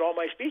I say it in all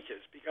my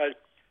speeches because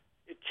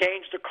it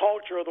changed the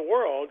culture of the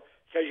world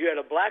because you had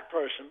a black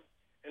person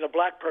and a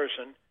black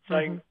person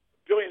selling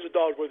billions of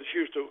dollars worth of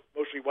shoes to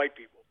mostly white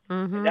people.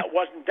 And that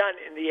wasn't done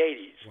in the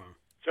 80s. Wow.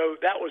 So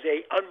that was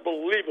a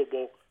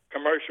unbelievable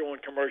commercial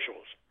and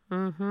commercials.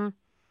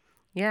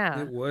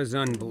 Yeah. It was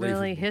unbelievable.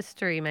 Really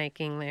history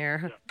making there.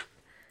 Yeah.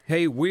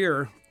 Hey,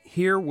 we're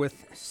here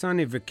with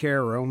Sonny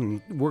Vaccaro,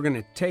 and we're going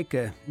to take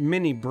a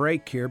mini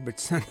break here. But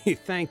Sonny,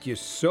 thank you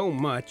so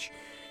much.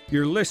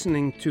 You're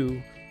listening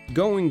to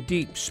Going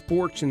Deep,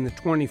 Sports in the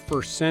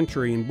 21st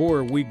Century, and boy,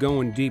 are we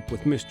going deep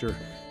with Mr.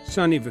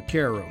 Sonny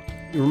Vaccaro.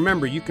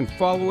 Remember, you can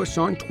follow us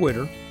on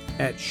Twitter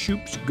at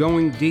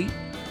ShoopsGoingDeep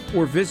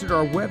or visit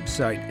our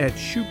website at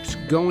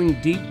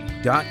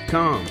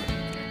ShoopsGoingDeep.com.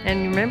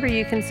 And remember,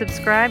 you can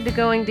subscribe to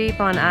Going Deep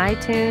on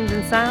iTunes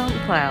and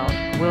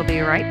SoundCloud. We'll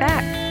be right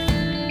back.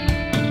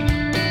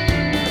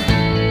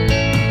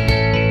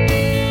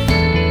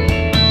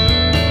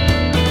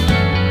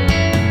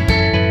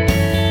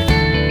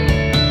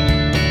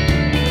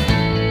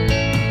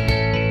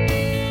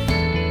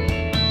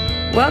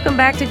 Welcome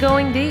back to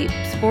Going Deep,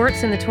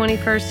 Sports in the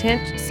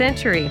 21st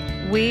Century.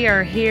 We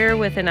are here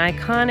with an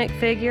iconic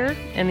figure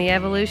in the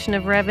evolution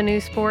of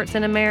revenue sports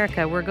in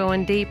America. We're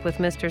going deep with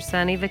Mr.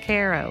 Sonny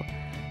Vaccaro.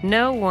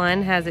 No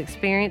one has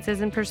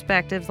experiences and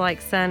perspectives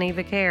like Sonny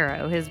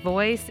Vaccaro. His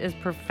voice is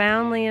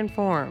profoundly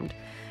informed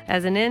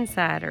as an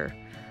insider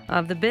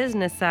of the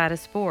business side of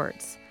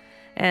sports.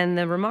 And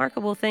the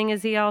remarkable thing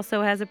is he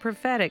also has a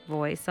prophetic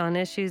voice on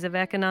issues of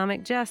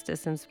economic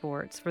justice in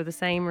sports for the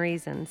same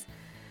reasons.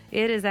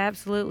 It is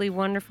absolutely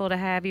wonderful to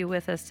have you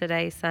with us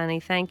today,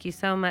 Sonny. Thank you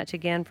so much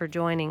again for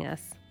joining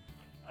us.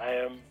 I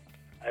am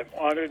I'm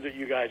honored that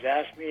you guys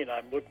asked me, and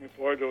I'm looking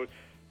forward to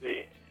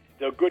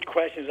the good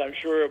questions I'm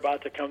sure are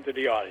about to come to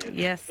the audience.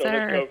 Yes, so sir.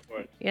 Let's go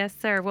for it. Yes,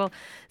 sir. Well,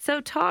 so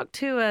talk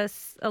to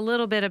us a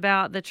little bit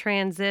about the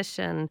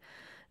transition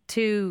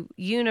to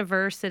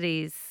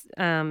universities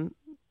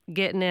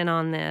getting in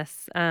on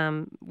this.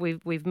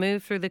 We've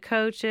moved through the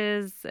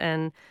coaches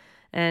and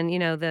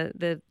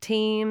the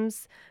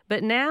teams,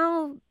 but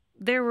now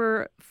there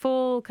were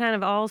full kind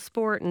of all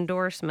sport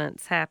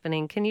endorsements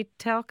happening. Can you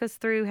talk us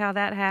through how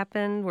that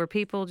happened? Were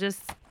people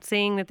just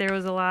seeing that there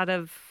was a lot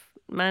of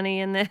money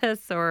in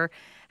this, or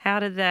how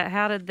did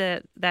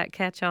that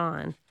catch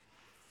on?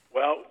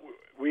 Well,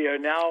 we are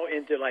now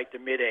into like the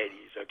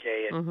mid-'80s,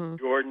 okay, and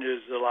Jordan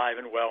is alive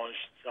and well and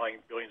selling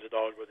billions of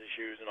dollars worth of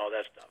shoes and all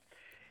that stuff.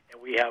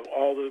 And we have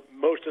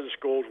most of the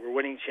schools were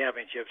winning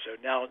championships, so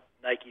now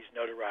Nike's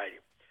notoriety.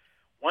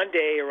 One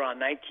day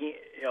around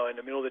in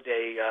the middle of the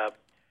day,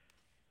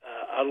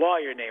 a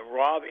lawyer named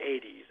Rob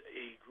Ades,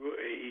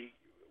 he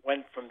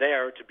went from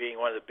there to being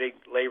one of the big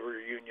labor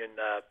union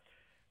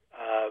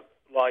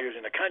lawyers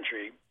in the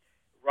country.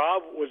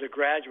 Rob was a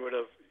graduate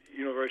of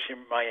University of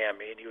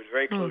Miami, and he was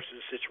very close to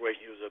the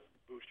situation. He was a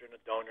booster and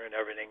a donor and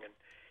everything, and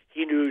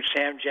he knew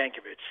Sam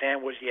Jankovic.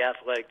 Sam was the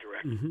athletic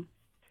director.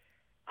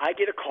 I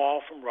get a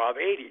call from Rob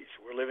Ades.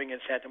 We're living in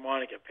Santa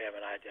Monica, Pam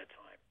and I, at that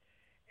time.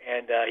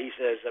 And he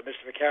says,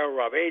 Mr. Vaccaro,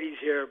 Rob Ades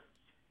here.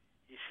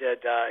 He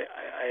said,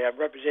 I am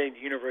representing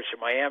the University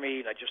of Miami,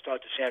 and I just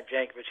talked to Sam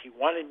Jankovic. He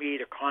wanted me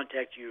to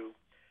contact you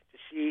to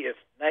see if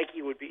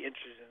Nike would be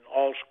interested in an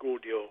all-school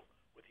deal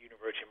with the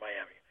University of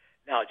Miami.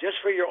 Now, just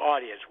for your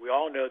audience, we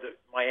all know that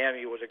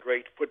Miami was a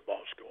great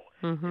football school.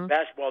 In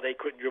basketball, they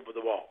couldn't dribble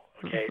the ball,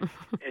 okay?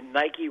 And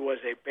Nike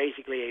was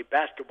basically a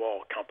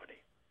basketball company.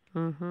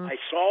 I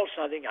saw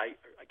something,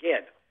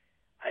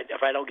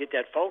 if I don't get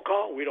that phone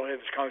call, we don't have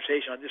this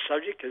conversation on this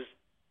subject because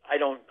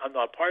I'm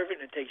not part of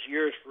it, and it takes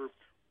years for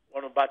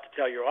what I'm about to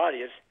tell your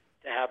audience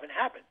to happen.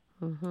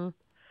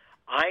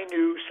 I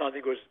knew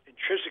something was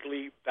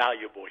intrinsically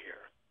valuable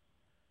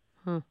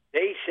here.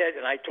 They said,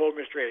 and I told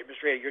Mr. Ray,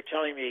 you're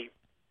telling me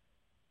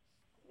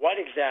what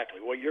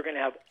exactly? Well, you're going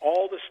to have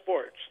all the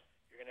sports.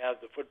 You're going to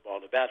have the football,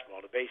 the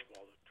basketball, the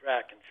baseball, the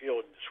track and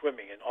field, and the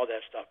swimming, and all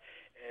that stuff.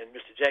 And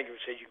Mr. Jankovic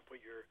said you can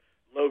put your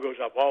logos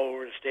up all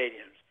over the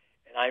stadiums.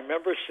 And I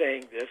remember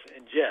saying this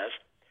in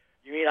jest.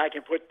 You mean I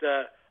can put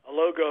a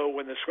logo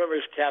when the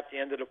swimmers tap the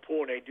end of the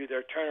pool and they do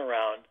their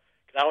turnaround?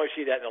 Because I always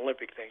see that in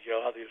Olympic things,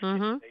 how these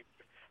I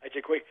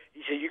said, quick.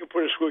 He said, you can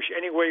put a swoosh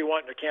anywhere you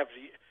want in the campus.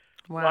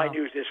 Wow. I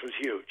knew this was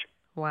huge.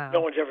 Wow.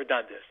 No one's ever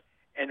done this.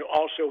 And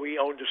also, we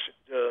owned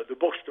the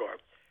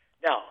bookstore.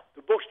 Now,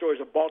 the bookstore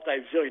is a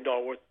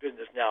multi-zillion-dollar worth of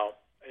business now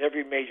at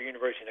every major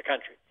university in the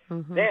country.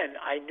 Then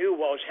I knew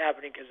what was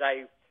happening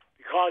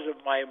because of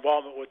my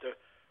involvement with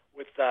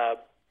the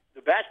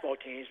basketball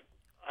teams,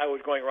 I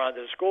was going around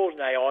to the schools,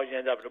 and I always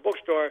ended up in a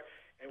bookstore,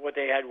 and what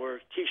they had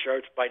were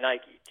T-shirts by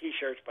Nike,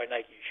 shoes by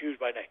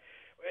Nike.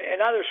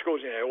 And other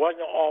schools in there. It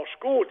wasn't an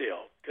all-school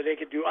deal because they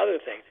could do other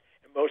things,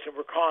 and most of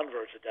them were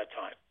converts at that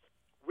time.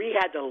 We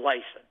had the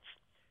license,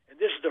 and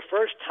this is the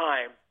first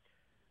time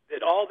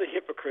that all the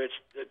hypocrites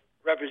that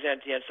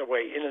represent the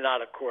NCAA in and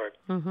out of court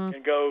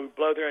can go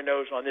blow their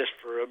nose on this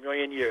for a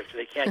million years so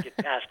they can't get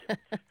past it.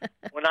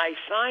 When I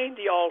signed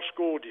the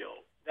all-school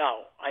deal,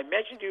 now, I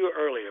mentioned to you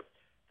earlier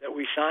that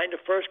we signed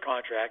the first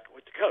contract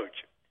with the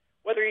coach.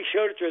 Whether he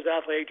showed it to his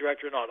athletic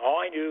director or not,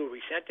 all I knew,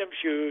 we sent them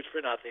shoes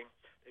for nothing.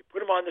 They put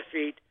them on the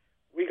feet.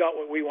 We got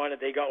what we wanted.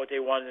 They got what they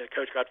wanted, and the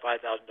coach got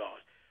 $5,000.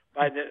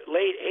 By the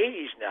late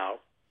 80s now,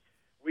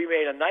 we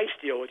made a nice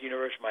deal with the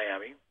University of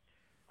Miami.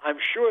 I'm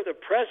sure the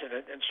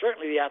president and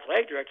certainly the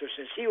athletic director,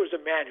 since he was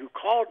the man who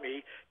called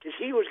me, because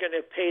he was going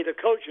to pay the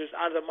coaches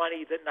out of the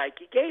money that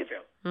Nike gave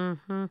him.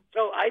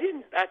 So I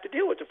didn't have to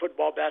deal with the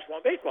football,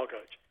 basketball, and baseball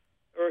coach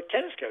or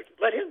tennis coach.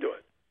 Let him do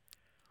it.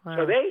 Wow.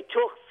 So they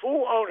took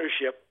full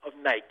ownership of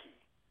Nike.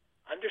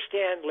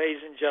 Understand,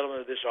 ladies and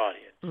gentlemen of this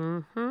audience.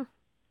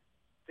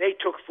 They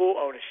took full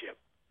ownership.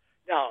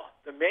 Now,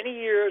 the many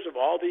years of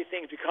all these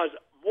things, because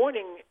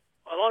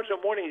Alonzo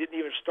Mourning didn't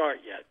even start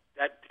yet.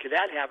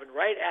 That happened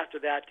right after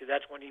that, because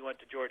that's when he went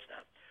to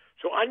Georgetown.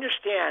 So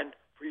understand,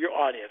 for your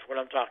audience, what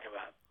I'm talking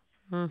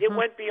about. It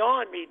went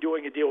beyond me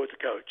doing a deal with the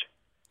coach.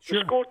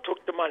 The school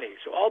took the money.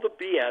 So all the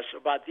BS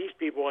about these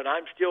people, and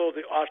I'm still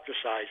the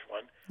ostracized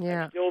one,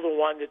 I'm still the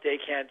one that they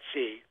can't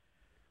see.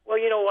 Well,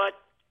 you know what?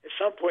 At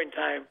some point in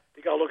time,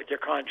 they got to look at their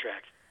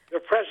contracts. Their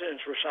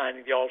presidents were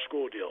signing the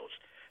all-school deals.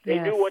 They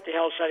knew what the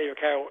hell Sonny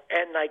Vaccaro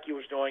and Nike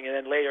was doing, and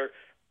then later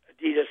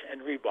Adidas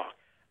and Reebok.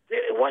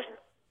 It wasn't.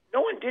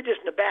 No one did this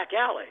in the back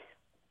alley.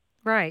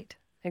 Right,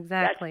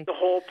 exactly. That's the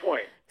whole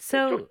point.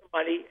 So, they took the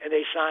money and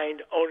they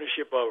signed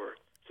ownership over.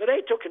 So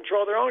they took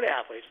control of their own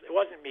athletes. It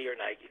wasn't me or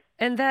Nike.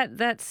 And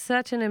that's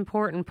such an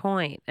important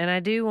point. And I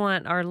do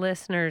want our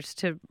listeners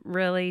to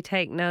really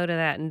take note of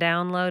that and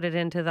download it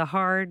into the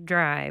hard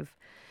drive.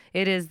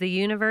 It is the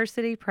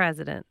university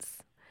presidents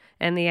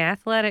and the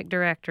athletic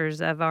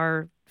directors of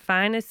our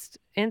finest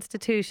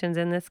institutions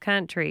in this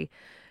country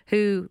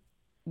who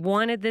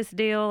wanted this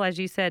deal, as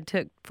you said,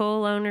 took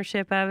full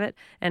ownership of it,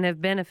 and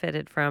have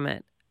benefited from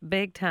it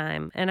big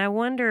time. And I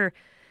wonder,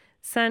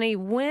 Sonny,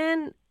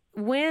 when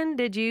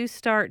did you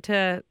start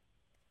to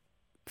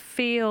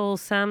feel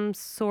some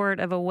sort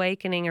of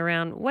awakening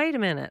around, wait a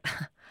minute,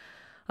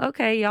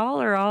 okay,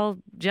 y'all are all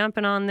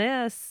jumping on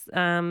this.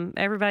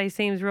 Everybody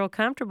seems real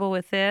comfortable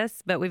with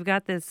this, but we've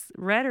got this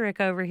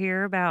rhetoric over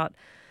here about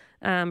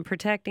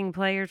protecting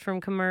players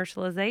from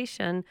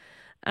commercialization,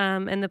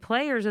 and the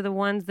players are the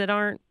ones that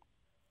aren't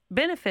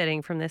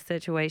benefiting from this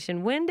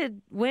situation.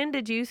 When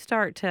did you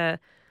start to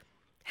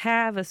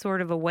have a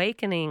sort of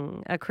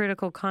awakening, a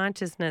critical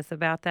consciousness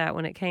about that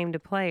when it came to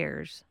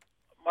players?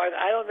 Martha,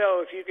 I don't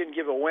know if you can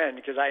give a when,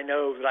 because I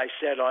know that I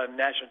said on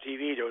national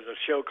TV there was a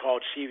show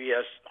called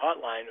CBS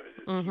Hotline.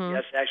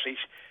 CBS actually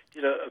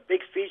did a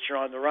big feature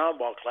on the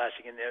Roundball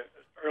Classic in the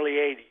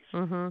early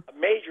 80s, a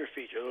major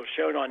feature. It was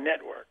shown on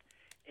network.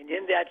 And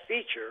in that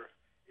feature,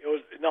 it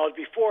was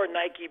before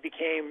Nike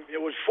became, it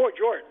was before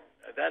Jordan,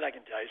 that I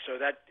can tell you. So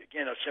that,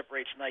 again,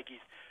 separates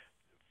Nike's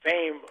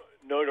fame,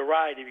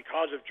 notoriety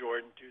because of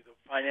Jordan to the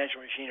financial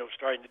machine it was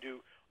starting to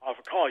do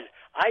off of college.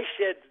 I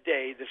said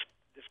today, this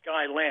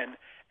guy, Len,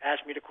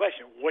 asked me the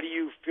question, what do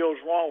you feel is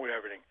wrong with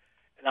everything?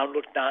 And I'm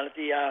looking down at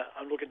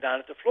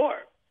the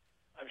floor.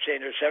 I'm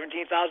saying there's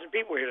 17,000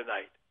 people here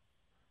tonight.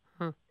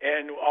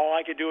 And all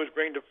I could do is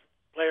bring the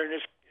player in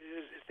this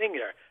thing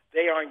there.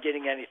 They aren't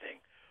getting anything.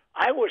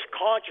 I was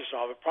conscious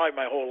of it probably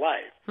my whole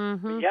life.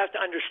 But you have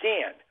to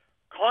understand,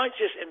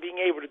 conscious and being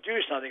able to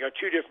do something are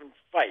two different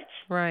fights.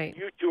 Right.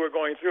 You two are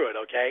going through it,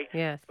 okay?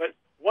 Yes. But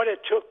what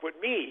it took with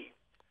me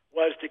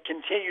was to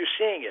continue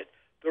seeing it.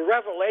 The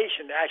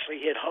revelation actually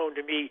hit home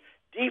to me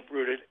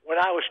deep-rooted when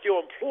I was still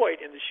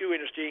employed in the shoe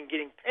industry and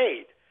getting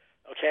paid,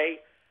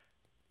 okay,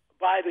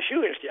 by the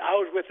shoe industry. I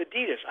was with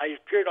Adidas. I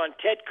appeared on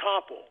Ted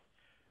Koppel,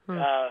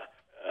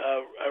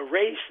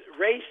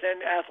 Race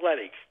and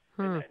Athletics.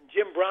 And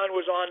Jim Brown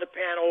was on the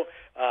panel.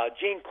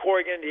 Gene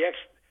Corrigan,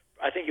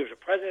 I think he was the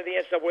president of the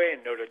NCAA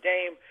in Notre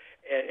Dame,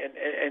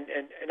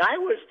 and I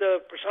was the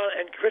persona.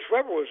 And Chris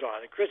Webber was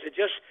on. And Chris had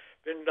just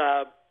been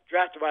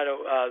drafted by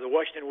the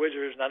Washington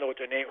Wizards, and I don't know what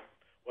their name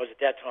was at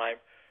that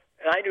time.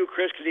 And I knew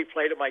Chris because he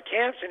played at my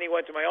camps and he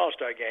went to my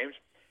All-Star games.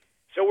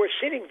 So we're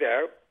sitting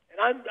there, and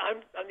I'm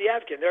the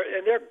advocate.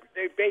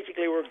 They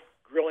basically were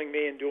grilling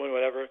me and doing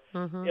whatever,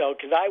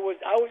 because I was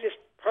this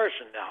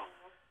person now.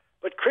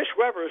 But Chris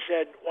Webber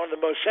said one of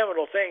the most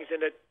seminal things, and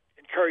it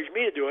encouraged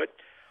me to do it.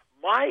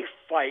 My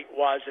fight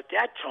was, at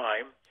that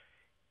time,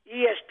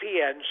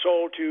 ESPN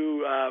sold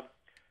to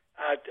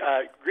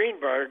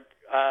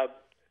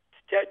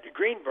Ted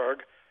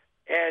Greenberg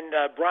and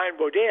Brian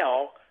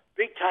Bodale,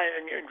 big time,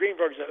 and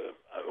Greenberg's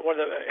one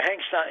of the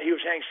Hank's son. He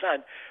was Hank's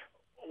son,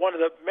 one of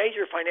the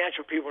major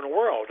financial people in the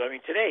world. I mean,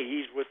 today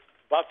he's with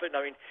Buffett.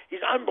 I mean, he's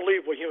an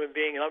unbelievable human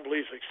being and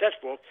unbelievably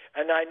successful.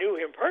 And I knew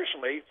him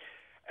personally,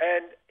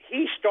 and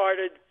he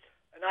started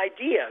an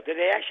idea that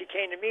they actually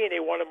came to me and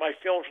they wanted my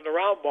films from the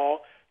Round Ball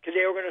because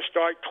they were going to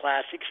start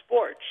Classic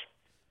Sports.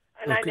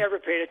 And I never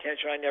paid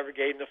attention. I never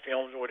gave them the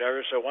films or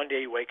whatever. So one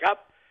day you wake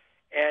up,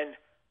 and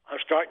I'm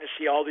starting to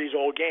see all these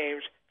old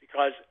games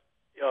because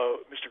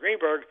Mr.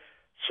 Greenberg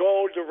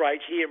sold the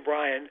rights, he and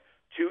Brian,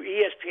 to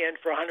ESPN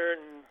for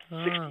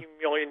 $160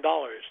 million.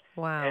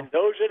 Wow. And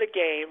those are the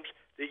games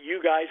that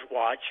you guys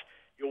watch.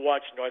 You'll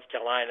watch North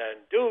Carolina and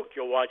Duke.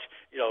 You'll watch,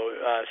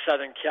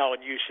 Southern Cal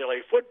and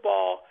UCLA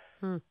football.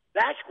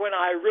 That's when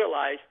I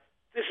realized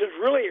this is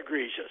really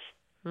egregious.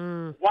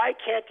 Why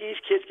can't these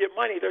kids get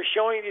money? They're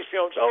showing these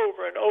films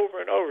over and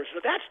over and over. So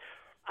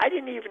I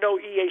didn't even know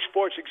EA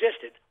Sports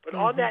existed. But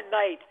on that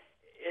night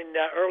in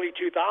early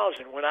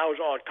 2000 when I was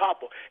on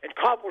Koppel, and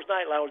Koppel's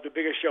Nightline was the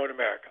biggest show in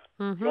America.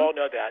 You all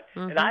know that.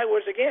 And I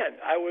was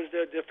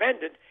the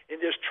defendant in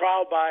this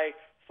trial by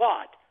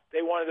thought.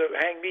 They wanted to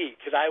hang me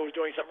because I was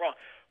doing something wrong.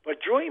 But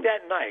during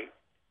that night,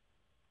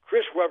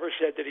 Chris Webber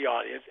said to the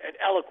audience, and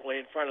eloquently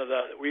in front of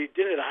we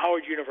did it at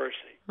Howard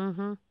University.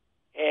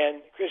 And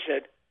Chris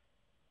said,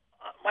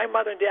 my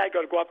mother and dad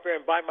got to go up there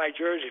and buy my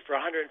jersey for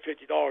 $150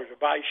 or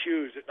buy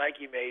shoes that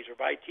Nike made or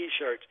buy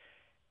T-shirts.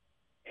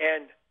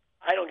 And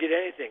I don't get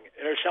anything.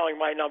 And they're selling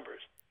my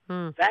numbers.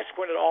 That's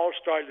when it all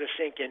started to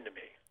sink into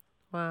me.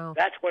 Wow.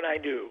 That's when I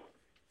knew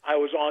I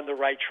was on the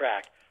right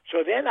track.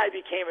 So then I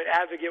became an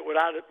advocate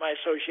without my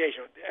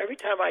association. Every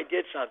time I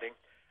did something,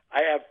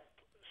 I have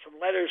some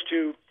letters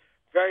to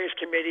various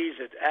committees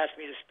that asked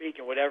me to speak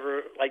and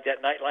whatever, like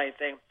that Nightline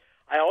thing.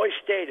 I always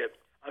stated,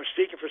 I'm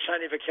speaking for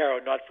Sonny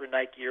Vaccaro, not for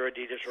Nike or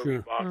Adidas or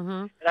Reebok.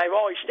 And I've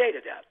always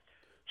stated that.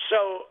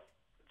 So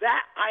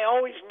that I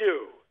always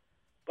knew,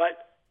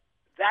 but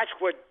that's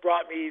what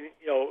brought me,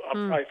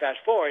 I'm probably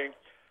fast-forwarding,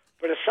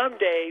 but if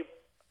someday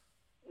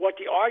what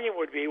the argument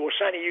would be, well,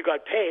 Sonny, you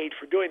got paid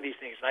for doing these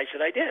things. And I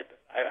said, I did.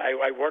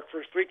 I worked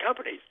for 3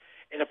 companies.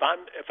 And if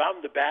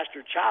I'm the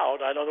bastard child,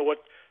 I don't know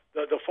what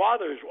the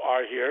fathers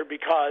are here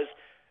because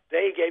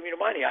they gave me the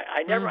money.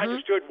 I never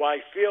understood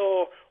why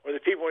Phil or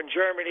the people in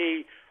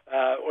Germany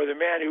or the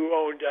man who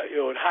owned,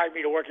 hired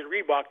me to work at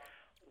Reebok,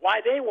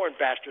 why they weren't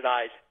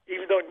bastardized.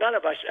 even though none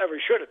of us ever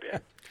should have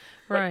been.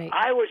 Right. But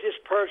I was this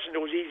person that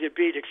was easy to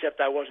beat, except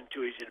I wasn't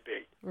too easy to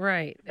beat.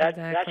 Right.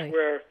 Exactly. Exactly. That's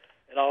where,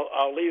 and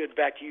I'll leave it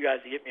back to you guys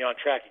to get me on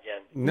track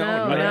again.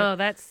 No,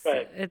 that's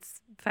But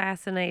it's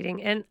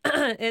fascinating, and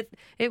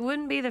it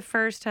wouldn't be the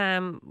first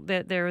time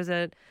that there was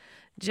a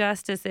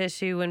justice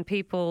issue when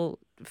people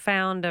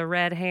found a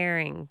red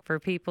herring for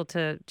people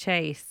to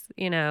chase.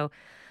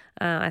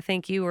 I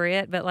think you were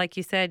it, but like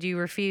you said, you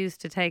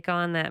refused to take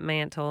on that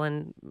mantle,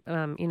 and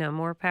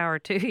more power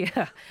to you.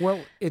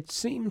 Well, it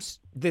seems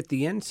that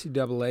the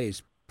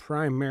NCAA's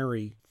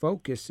primary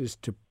focus is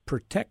to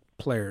protect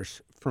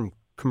players from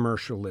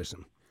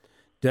commercialism.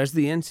 Does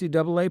the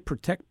NCAA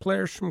protect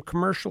players from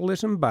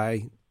commercialism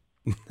by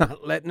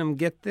not letting them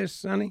get this,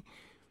 Sonny?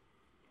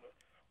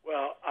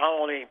 Well, I'll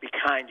only be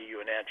kind to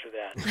you and answer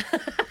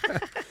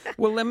that.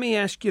 Well, let me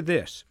ask you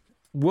this.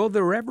 Will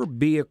there ever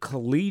be a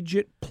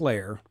collegiate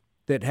player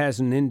that has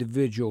an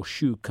individual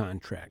shoe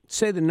contract?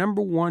 Say the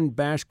number one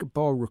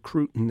basketball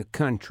recruit in the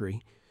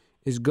country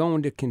is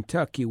going to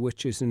Kentucky,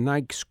 which is a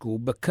Nike school,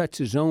 but cuts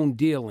his own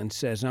deal and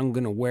says, I'm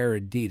going to wear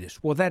Adidas.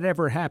 Will that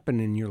ever happen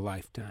in your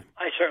lifetime?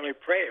 I certainly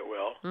pray it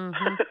will.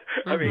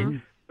 Mm-hmm. I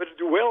mean, but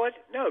will it?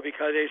 No,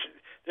 because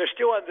they're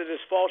still under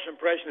this false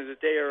impression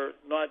that they are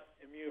not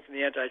immune from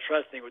the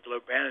antitrust thing with the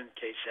O'Bannon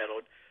case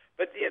settled.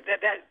 But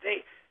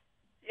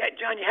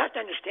John, you have to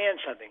understand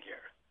something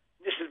here.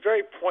 This is the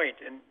very point,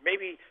 and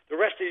maybe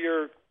the rest of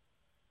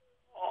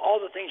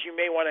all the things you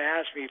may want to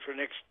ask me for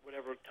next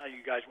whatever time you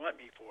guys want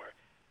me for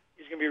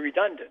is going to be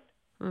redundant.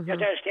 You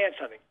have to understand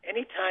something.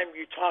 Anytime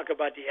you talk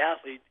about the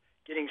athlete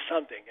getting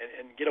something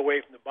and get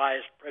away from the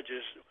bias,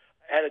 prejudice,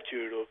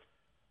 attitude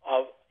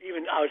of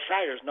even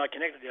outsiders not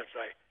connected to the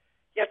outside,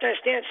 you have to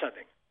understand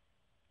something.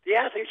 The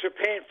athletes are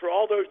paying for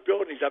all those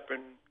buildings up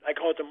in, I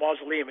call it the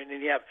mausoleum, and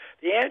then you have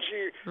the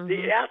answer.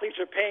 The athletes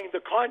are paying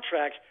the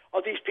contracts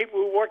of these people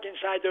who work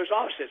inside those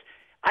offices.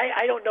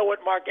 I don't know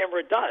what Mark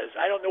Emmert does.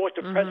 I don't know what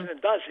the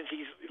president does, since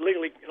he's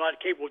legally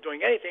not capable of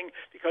doing anything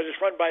because it's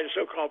run by the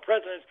so-called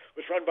president,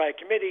 it's run by a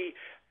committee.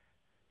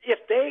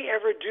 If they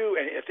ever do,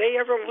 and if they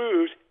ever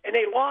lose, and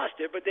they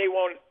lost it, but they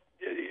won't,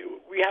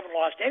 we haven't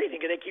lost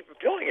anything because they keep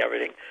appealing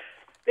everything.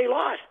 They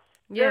lost.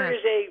 Yeah. There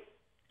is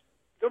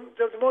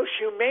the most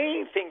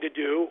humane thing to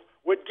do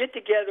would get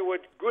together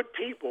with good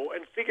people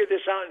and figure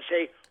this out and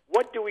say,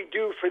 what do we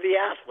do for the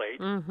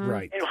athlete?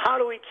 Right. And how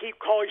do we keep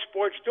college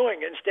sports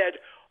doing instead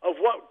of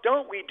what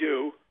don't we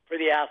do for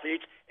the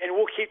athletes, and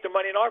we'll keep the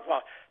money in our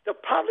pocket. The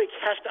public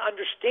has to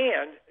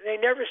understand, and they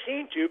never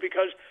seem to,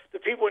 because the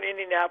people in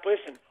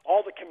Indianapolis and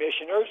all the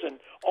commissioners and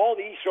all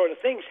these sort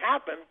of things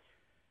happen,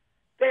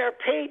 they are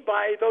paid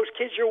by those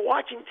kids you're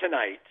watching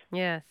tonight.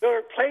 Yes.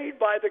 They're paid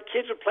by the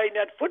kids who played in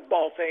that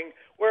football thing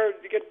where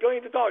they get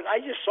billions of dollars. I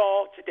just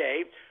saw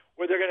today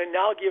where they're going to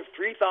now give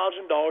 $3,000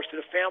 to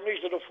the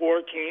families of the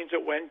 4 teams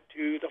that went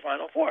to the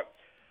Final Four.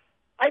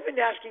 I've been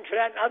asking for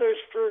that and others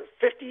for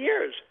 50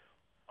 years,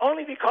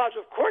 only because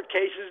of court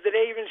cases that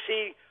they even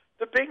see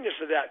the bigness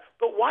of that.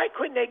 But why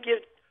couldn't they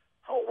give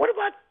what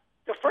about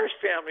the first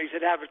families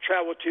that have to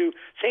travel to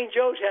St.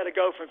 Joe's had to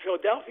go from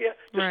Philadelphia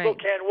to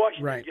Spokane,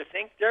 Washington? Right. Do you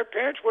think their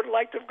parents would have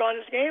liked to have gone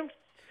to the games?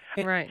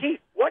 Right. See,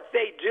 what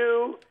they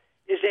do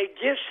is they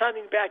give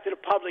something back to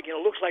the public, and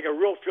it looks like a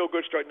real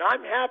feel-good story. Now,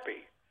 I'm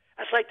happy.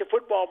 That's like the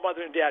football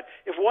mother and dad.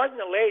 If it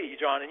wasn't a lady,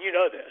 John, and you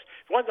know this,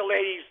 if it wasn't the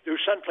ladies whose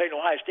son played in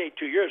Ohio State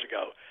 2 years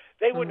ago,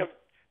 they wouldn't have.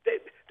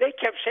 They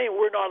kept saying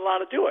we're not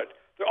allowed to do it.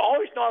 They're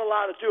always not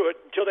allowed to do it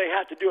until they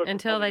have to do it.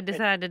 Until they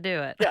decide to do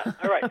it. Yeah,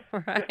 all right.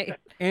 Right.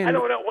 And I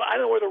don't know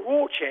where the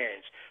rule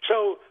changed.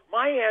 So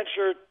my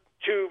answer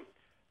to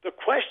the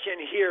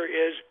question here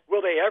is,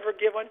 will they ever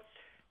give one?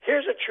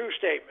 Here's a true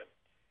statement,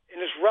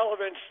 and its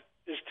relevance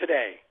is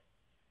today.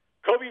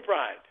 Kobe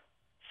Bryant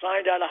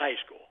signed out of high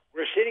school.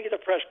 We're sitting at the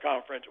press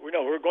conference. We're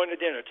going to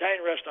dinner,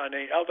 Italian restaurant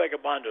named El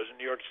Vagabondo's in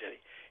New York City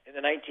in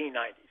the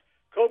 1990s.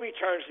 Kobe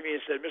turns to me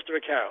and said, Mr.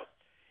 Vaccaro,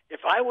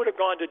 if I would have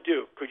gone to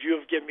Duke, could you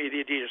have given me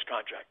the Adidas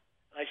contract?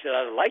 And I said,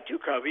 I'd like to,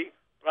 Kobe,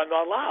 but I'm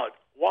not allowed.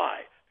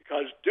 Why?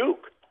 Because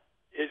Duke,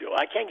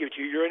 I can't give it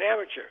to you. You're an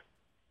amateur.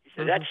 He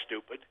said, that's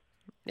stupid.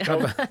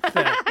 Real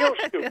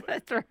stupid.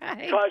 That's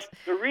right. Because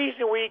the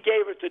reason we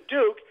gave it to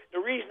Duke, the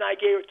reason I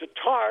gave it to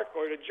Tark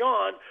or to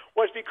John,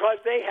 was because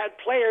they had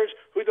players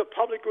who the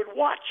public would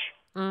watch.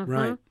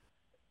 Right.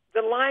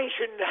 The line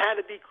shouldn't have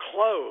to be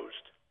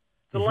closed.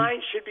 The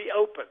line should be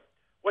open.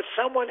 What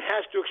someone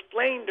has to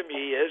explain to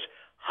me is,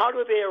 how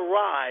do they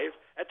arrive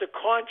at the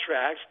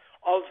contracts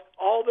of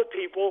all the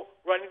people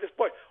running the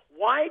sport?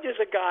 Why does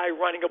a guy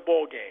running a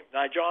bowl game?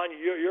 Now, John,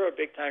 you're a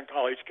big-time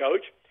college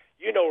coach.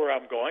 You know where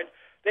I'm going.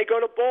 They go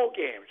to bowl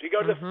games. You go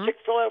to the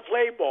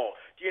Chick-fil-A Bowl.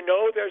 Do you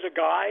know there's a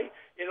guy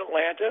in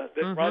Atlanta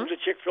that runs the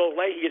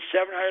Chick-fil-A? He gets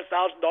 $700,000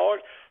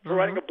 for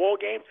running a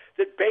bowl game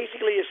that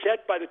basically is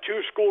set by the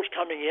 2 schools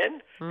coming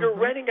in. You're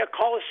renting a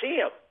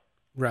coliseum,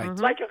 Right.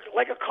 like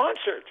a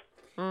concert.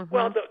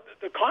 Well,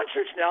 the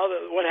concerts now,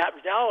 what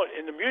happens now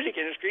in the music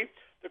industry,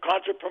 the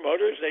concert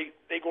promoters,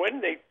 they go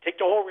in, they take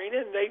the whole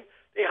arena, and they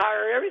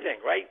hire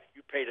everything, right?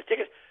 You pay the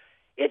tickets.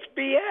 It's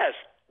BS.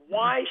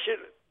 Why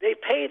should they They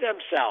pay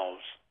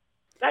themselves.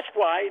 That's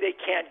why they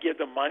can't give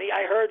them money.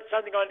 I heard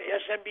something on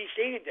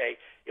SNBC today.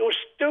 It was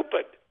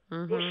stupid.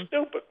 It was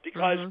stupid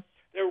because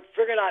they're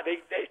figuring out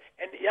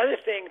and the other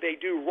thing they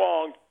do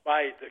wrong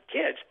by the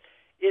kids,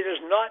 it is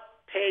not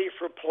pay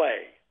for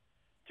play.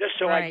 Just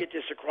so I get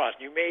this across.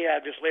 You may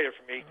have this later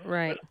for me.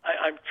 Right. But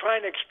I'm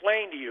trying to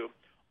explain to you,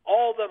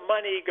 all the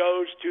money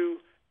goes to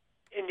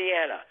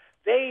Indiana.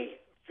 They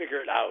figure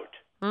it out.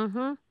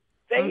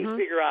 They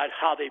figure out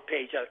how they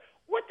pay each other.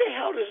 What the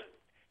hell does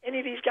any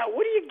of these guys,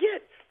 what do you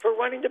get for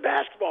running the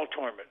basketball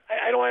tournament?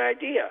 I don't have an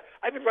idea.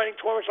 I've been running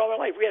tournaments all my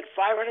life. We had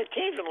 500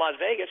 teams in Las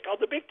Vegas called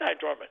the Big Time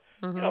Tournament.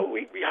 You know,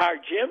 we hired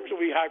gyms,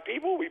 we hired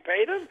people, we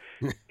paid them.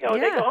 You know,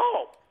 they go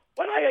home.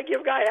 What do I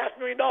give a guy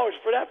 $500,000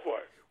 for that for?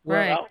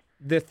 Well,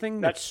 the thing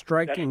that's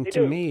striking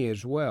to me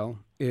as well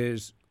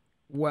is,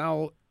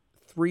 while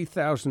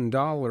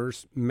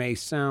 $3,000 may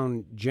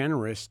sound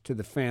generous to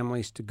the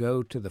families to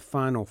go to the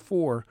Final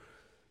Four,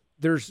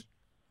 there's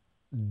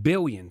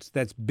billions,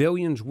 that's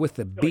billions with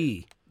a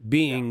B,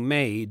 being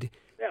made,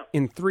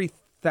 and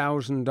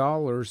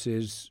 $3,000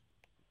 is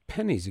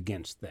pennies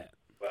against that.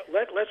 Well,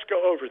 let's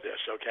go over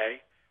this,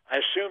 okay? I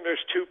assume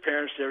there's two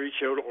parents there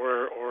each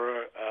or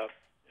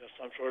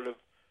some sort of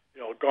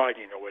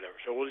guardian or whatever.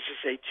 So we'll just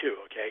say two,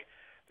 okay?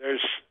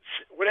 There's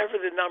whatever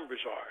the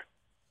numbers are.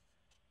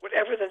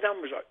 Whatever the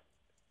numbers are.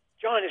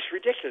 John, it's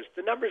ridiculous.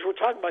 The numbers we're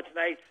talking about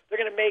tonight, they're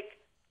going to make,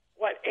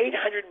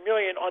 $800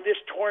 million on this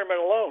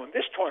tournament alone,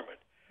 this tournament.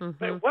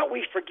 But what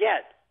we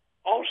forget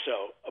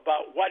also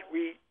about what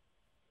we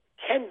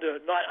tend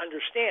to not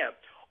understand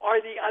are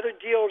the other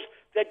deals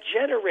that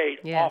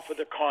generate off of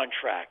the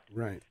contract.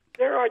 Right.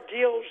 There are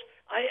deals,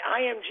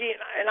 IMG,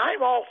 and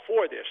I'm all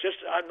for this.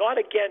 I'm not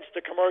against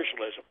the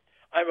commercialism.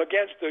 I'm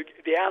against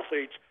the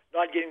athletes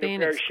not getting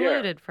being their fair share.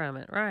 excluded from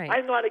it, right.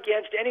 I'm not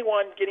against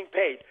anyone getting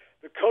paid.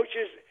 The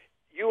coaches,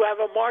 you have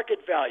a market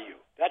value.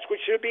 That's what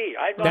it should be.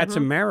 That's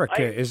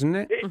America, isn't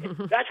it?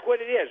 That's what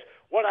it is.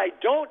 What I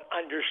don't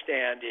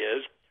understand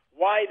is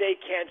why they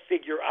can't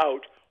figure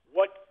out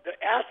what the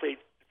athlete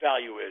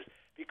value is.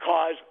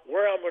 Because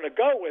where I'm going to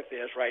go with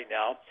this right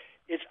now,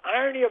 it's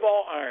irony of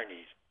all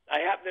ironies. I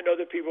happen to know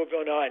the people of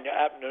Illinois.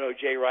 I happen to know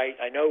Jay Wright.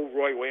 I know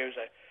Roy Williams.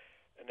 I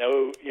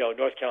know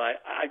North Carolina.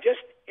 I'm just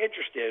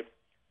interested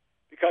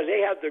because they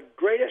have the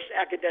greatest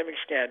academic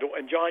scandal.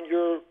 And John,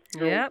 you're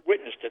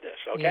witness to this.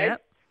 Okay.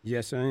 Yep.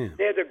 Yes, I am.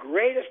 They're the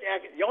greatest.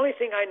 The only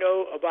thing I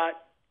know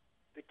about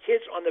the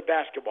kids on the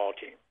basketball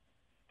team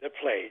that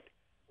played,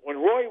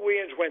 when Roy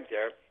Williams went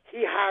there,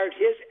 he hired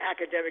his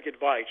academic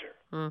advisor.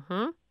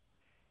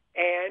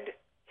 And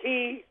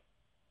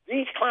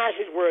these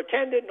classes were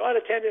attended, not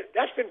attended.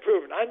 That's been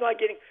proven. I'm not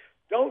getting.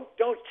 Don't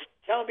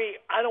tell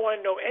me. I don't want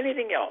to know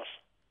anything else.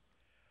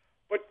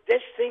 But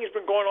this thing has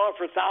been going on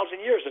for 1,000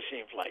 years. It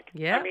seems like.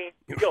 Yeah. I mean,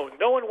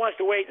 no one wants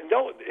to wait, and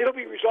it'll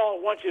be resolved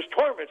once this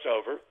tournament's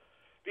over,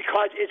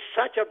 because it's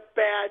such a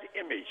bad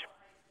image.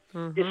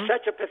 It's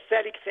such a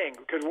pathetic thing.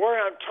 Because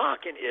where I'm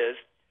talking is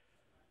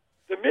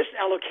the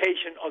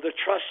misallocation of the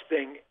trust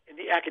thing in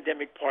the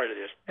academic part of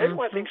this.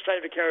 Everyone thinks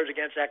scientific error is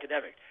against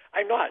academics.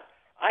 I'm not.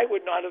 I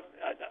would not have.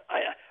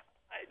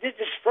 This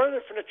is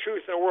further from the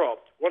truth in the world.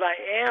 What I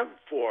am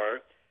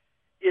for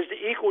is the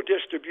equal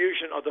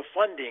distribution of the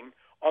funding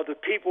of the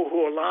people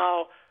who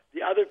allow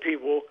the other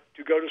people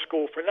to go to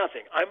school for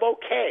nothing. I'm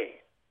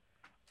okay.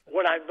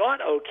 What I'm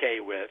not okay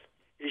with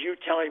is you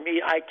telling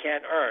me I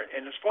can't earn.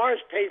 And as far as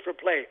pay for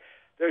play,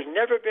 there's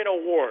never been a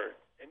award,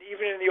 and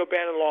even in the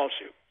O'Bannon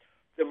lawsuit,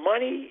 the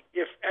money,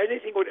 if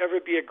anything would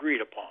ever be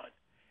agreed upon,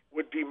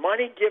 would be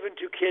money given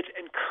to kids,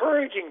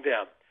 encouraging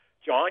them.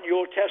 John,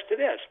 you'll attest to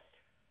this.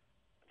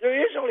 There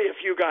is only a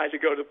few guys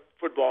that go to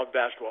football and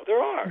basketball.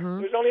 There are.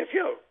 There's only a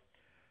few.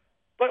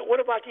 But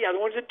what about the other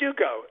ones that do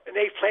go, and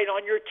they played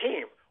on your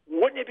team?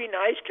 Wouldn't it be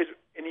nice, because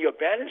in the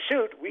O'Bannon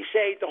suit, we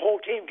say the whole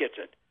team gets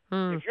it.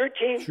 If your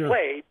team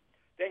played,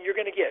 then you're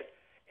going to get.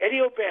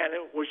 Eddie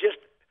O'Bannon was just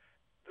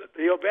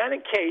the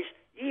O'Bannon case.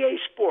 EA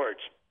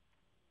Sports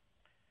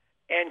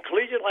and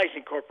Collegiate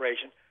Licensing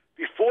Corporation,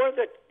 before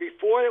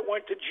it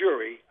went to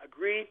jury,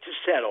 agreed to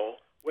settle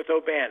with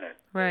O'Bannon,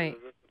 right,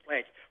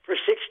 for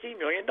 $60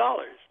 million.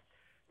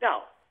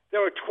 Now,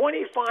 there were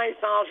 25,000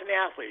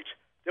 athletes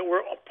that were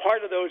a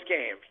part of those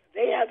games.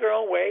 They had their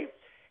own way,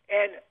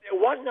 and it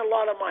wasn't a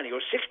lot of money. It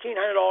was $1,600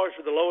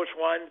 for the lowest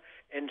one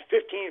and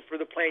 $1,500 for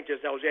the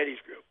plaintiffs. That was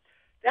Eddie's group.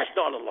 That's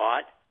not a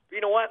lot. But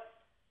you know what?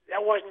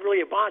 That wasn't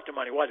really about the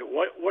money, was it?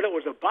 What it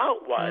was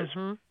about was,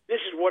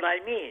 this is what I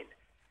mean.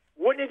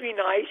 Wouldn't it be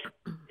nice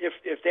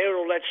if they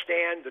were to let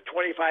stand the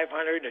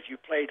 $2,500 if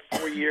you played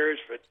 4 years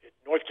for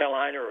North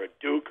Carolina or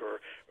Duke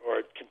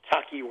or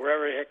Kentucky,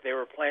 wherever the heck they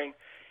were playing,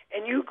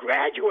 and you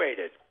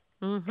graduated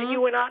and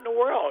you went out in the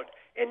world.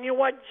 And you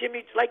know what,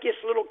 Jimmy, like this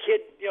little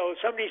kid,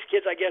 some of these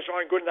kids, I guess,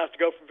 aren't good enough to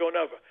go from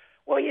Villanova.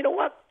 Well, you know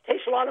what? It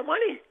takes a lot of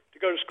money to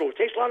go to school. It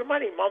takes a lot of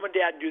money. Mom and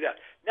dad do that.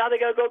 Now they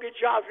got to go get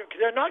jobs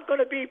because they're not going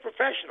to be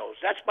professionals.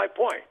 That's my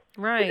point.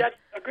 Right. That's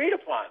agreed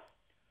upon.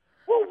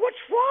 Well, what's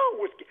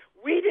wrong with?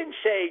 We didn't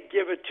say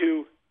give it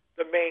to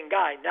the main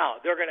guy. Now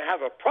they're going to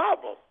have a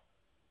problem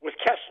with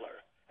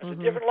Kessler, That's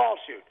a different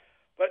lawsuit.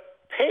 But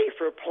pay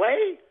for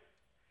play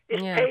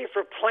is pay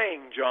for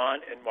playing, John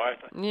and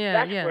Martha.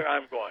 That's where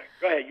I'm going.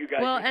 Go ahead, you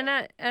guys. Well,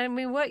 and I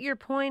mean, what you're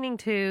pointing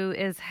to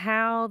is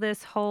how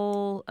this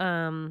whole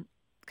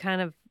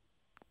kind of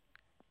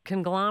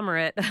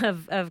conglomerate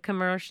of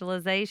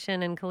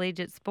commercialization in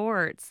collegiate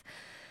sports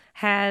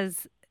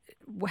has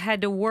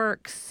had to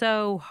work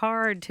so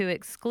hard to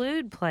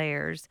exclude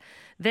players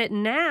that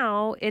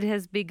now it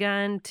has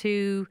begun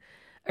to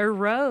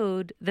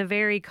erode the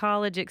very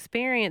college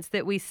experience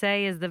that we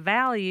say is the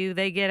value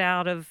they get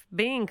out of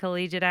being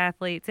collegiate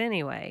athletes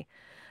anyway.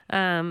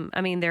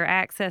 I mean, their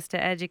access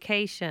to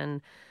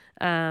education,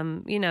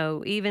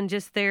 even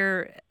just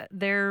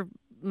their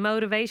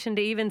motivation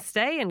to even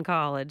stay in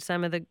college.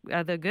 Some of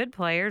the good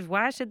players,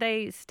 why should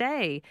they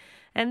stay?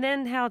 And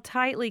then how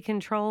tightly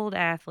controlled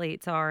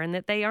athletes are, and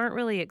that they aren't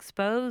really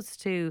exposed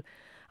to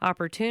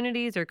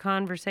opportunities or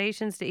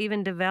conversations to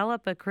even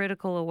develop a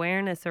critical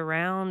awareness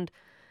around,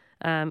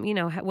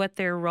 what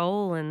their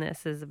role in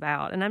this is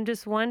about. And I'm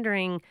just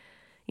wondering,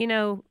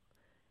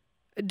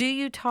 do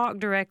you talk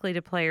directly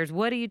to players?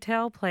 What do you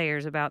tell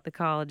players about the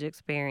college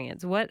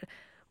experience?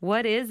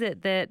 What is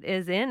it that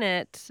is in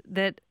it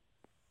that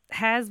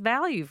has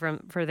value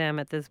for them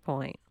at this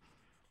point?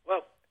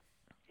 Well,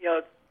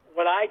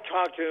 what I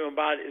talk to them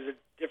about is a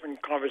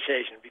different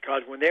conversation,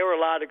 because when they were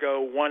allowed to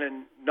go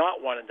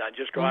not one and done,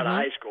 just go out of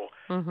high school,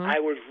 I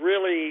was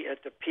really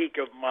at the peak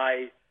of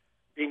my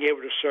being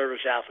able to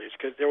service athletes,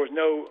 because there was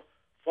no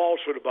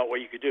falsehood about what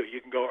you could do.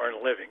 You can go earn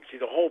a living. See,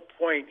 the whole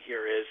point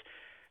here is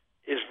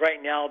right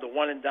now the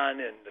one and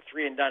done and the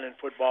three and done in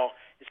football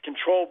is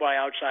controlled by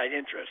outside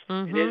interests.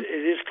 It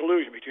is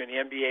collusion between the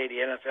NBA,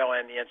 the NFL,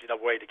 and the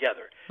NCAA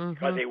together,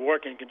 because they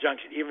work in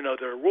conjunction. Even though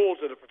there are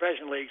rules of the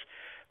professional leagues,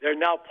 they're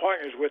now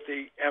partners with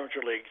the amateur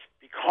leagues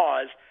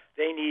because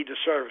they need to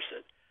service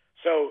it.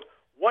 So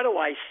what do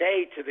I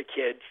say to the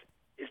kids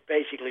is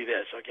basically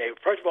this, okay?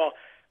 First of all,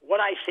 what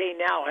I say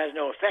now has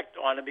no effect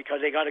on them because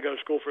they got to go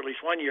to school for at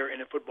least 1 year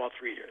and in football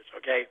 3 years,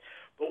 okay?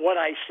 But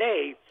what I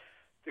say,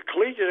 the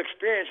collegiate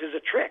experience is a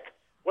trick.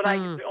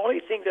 The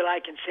only thing that I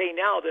can say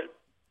now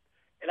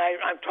and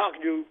I'm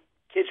talking to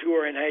kids who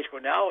are in high school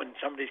now, and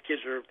some of these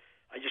kids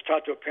I just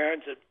talked to a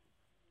parent that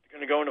are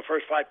going to go in the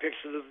first 5 picks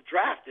of the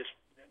draft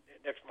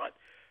next month.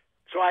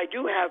 So I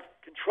do have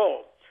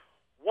control.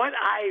 What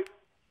I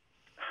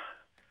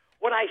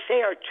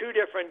say are two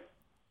different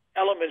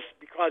elements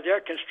because they're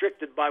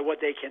constricted by what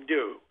they can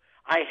do.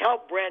 I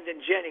helped Brandon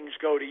Jennings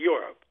go to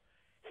Europe.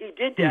 He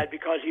did that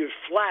because he was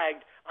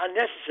flagged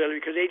unnecessarily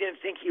because they didn't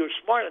think he was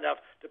smart enough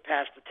to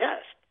pass the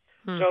test.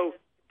 So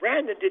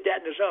Brandon did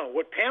that in his own.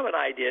 What Pam and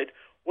I did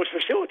was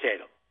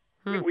facilitate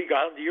him. We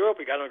got him to Europe.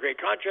 We got him a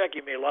great contract.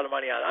 He made a lot of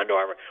money on Under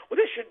Armour. Well,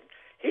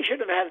 he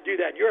shouldn't have had to do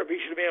that in Europe.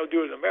 He should have been able to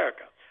do it in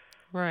America.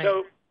 Right.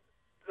 So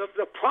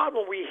the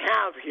problem we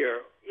have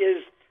here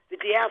is that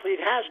the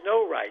athlete has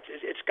no rights.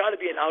 It's got to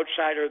be an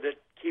outsider that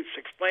keeps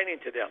explaining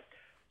to them.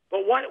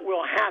 But what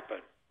will happen,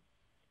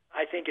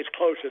 I think, is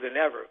closer than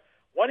ever.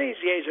 One of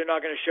these days, they're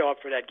not going to show up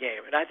for that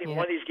game. And I think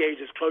one of these games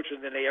is closer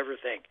than they ever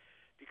think,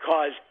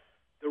 because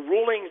the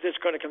rulings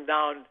that's going to come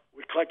down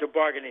with collective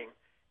bargaining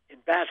in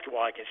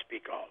basketball, I can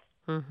speak of.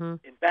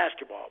 In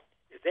basketball,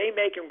 if they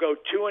make them go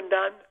 2 and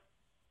done,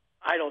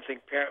 I don't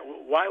think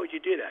why would you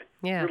do that?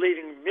 Yeah. You're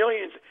leaving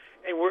millions,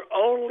 and we're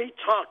only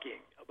talking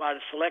about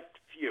a select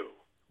few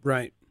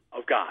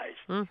of guys.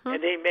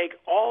 And they make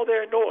all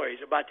their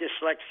noise about this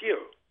select few.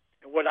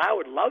 And what I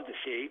would love to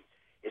see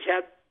is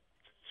have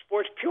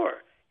sports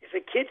pure. If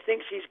a kid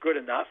thinks he's good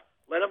enough,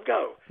 let him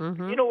go.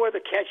 You know where the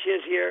catch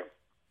is here?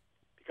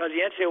 Because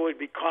the NCAA would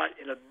be caught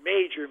in a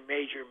major,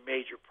 major,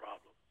 major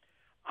problem.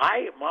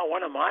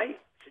 One of my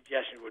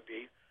suggestions would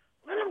be,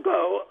 let them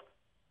go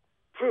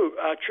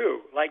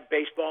true, like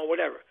baseball,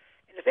 whatever.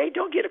 And if they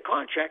don't get a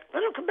contract,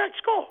 let them come back to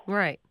school.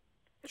 Right.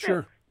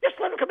 Sure. Just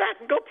let them come back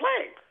and go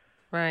play.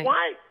 Right.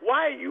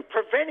 Why are you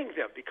preventing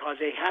them? Because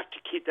they have to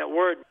keep that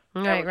word.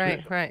 Right.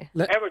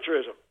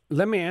 Amateurism.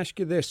 Let me ask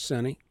you this,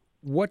 Sonny.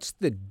 What's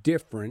the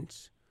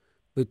difference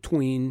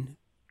between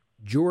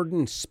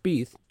Jordan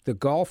Spieth, the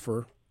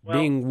golfer,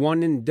 being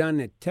one and done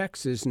at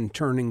Texas and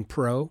turning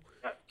pro,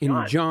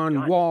 and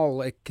John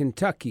Wall at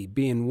Kentucky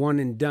being one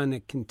and done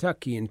at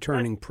Kentucky and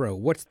turning pro?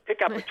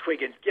 Pick up a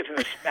twig and give him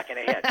a smack in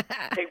the head.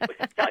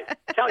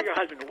 Tell your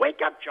husband, wake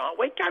up, John.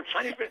 Wake up,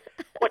 son.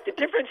 What the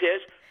difference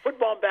is,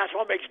 football and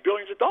basketball makes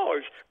billions of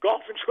dollars.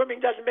 Golf and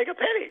swimming doesn't make a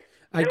penny.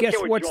 I guess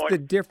what's the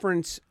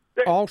difference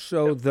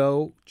also,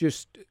 though,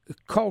 just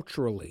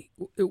culturally?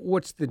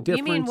 What's the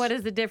difference? You mean what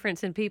is the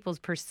difference in people's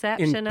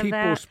perception of that? In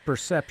people's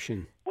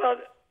perception. Well,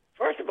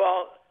 first of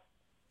all,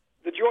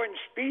 the Jordan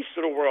Spieths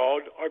of the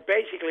world are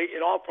basically,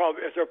 in all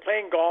probability, if they're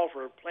playing golf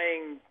or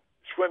playing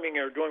swimming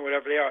or doing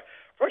whatever they are,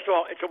 first of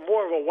all, it's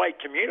more of a white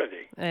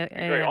community, to be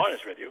very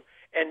honest with you.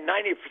 And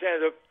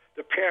 90% of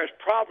the parents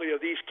probably of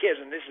these kids,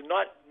 and this is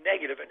not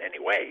negative in any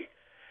way,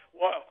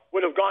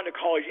 would have gone to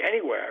college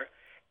anywhere.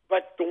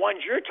 But the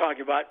ones you're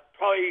talking about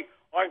probably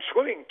aren't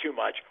swimming too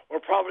much or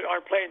probably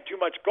aren't playing too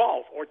much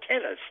golf or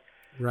tennis.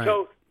 Right.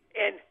 So,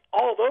 and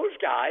all those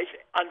guys,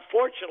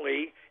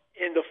 unfortunately,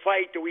 in the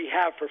fight that we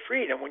have for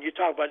freedom, when you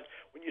talk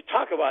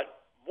about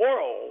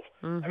morals,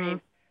 I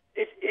mean,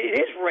 it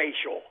is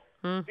racial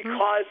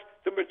because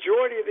the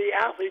majority of the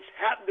athletes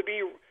happen to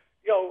be,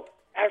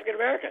 African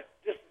American.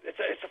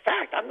 It's a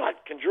fact. I'm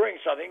not conjuring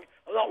something.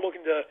 I'm not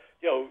looking to,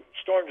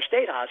 storm the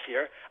State House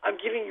here. I'm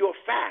giving you a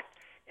fact.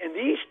 And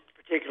these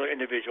particular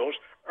individuals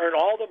earn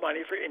all the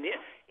money for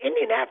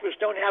Indianapolis.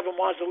 Don't have a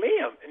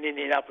mausoleum in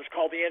Indianapolis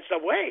called the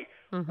NCAA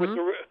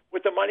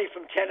with the money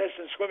from tennis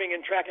and swimming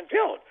and track and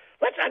field.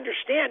 Let's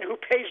understand who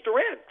pays the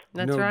rent.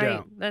 That's No right.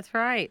 doubt. That's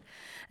right.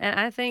 And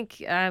I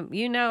think,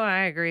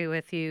 I agree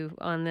with you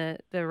on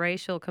the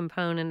racial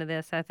component of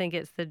this. I think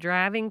it's the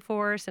driving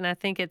force, and I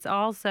think it's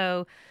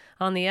also,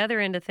 on the other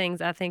end of things,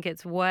 I think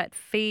it's what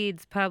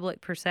feeds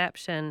public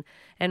perception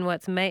and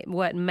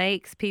what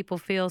makes people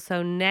feel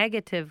so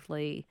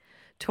negatively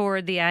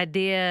toward the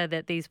idea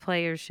that these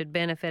players should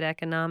benefit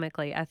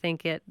economically. I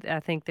think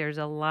there's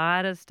a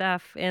lot of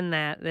stuff in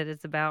that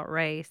is about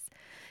race.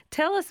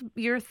 Tell us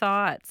your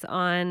thoughts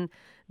on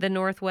the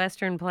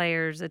Northwestern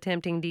players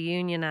attempting to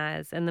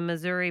unionize and the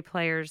Missouri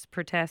players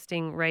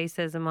protesting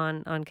racism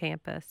on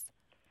campus.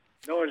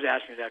 No one's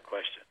asked me that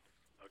question.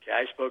 Okay,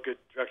 I spoke at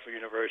Drexel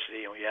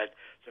University, and we had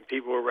some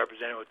people who were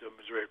represented with the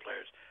Missouri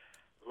players.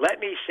 Let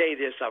me say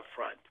this up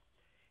front.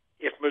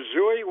 If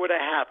Missouri would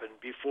have happened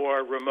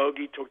before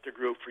Ramogi took the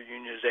group for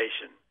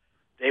unionization,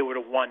 they would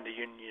have won the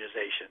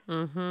unionization.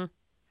 Mm-hmm.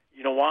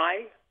 You know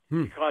why?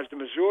 Because the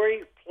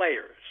Missouri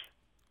players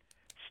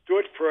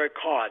stood for a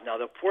cause. Now,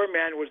 the poor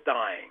man was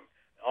dying,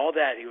 all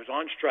that. He was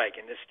on strike,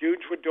 and the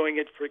students were doing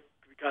it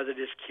because of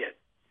this kid.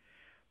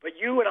 But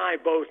you and I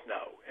both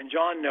know, and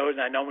John knows,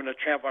 and I know I'm going to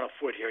tramp on a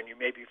foot here, and you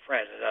may be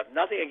friends, and I have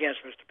nothing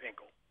against Mr.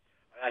 Pinkel.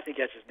 I think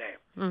that's his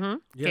name. Mm-hmm.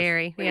 Yes.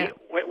 Gary,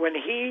 When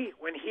he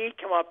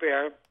came up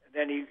there,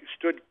 then he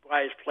stood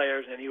by his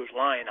players, and he was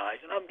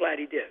lionized, and I'm glad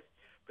he did.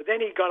 But then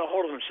he got a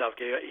hold of himself.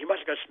 He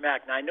must have got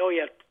smacked, and I know he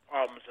had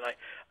problems, and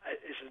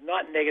this is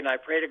not negative, and I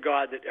pray to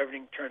God that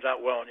everything turns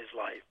out well in his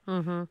life.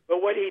 Mm-hmm.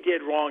 But what he did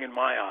wrong in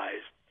my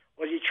eyes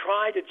was he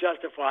tried to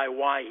justify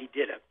why he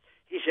did it.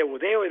 He said,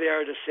 well, they were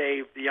there to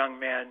save the young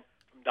man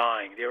from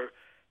dying.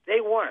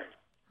 They weren't.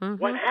 Mm-hmm.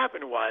 What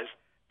happened was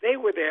they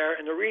were there,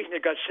 and the reason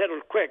it got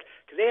settled quick,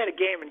 because they had a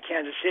game in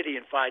Kansas City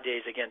in 5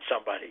 days against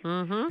somebody.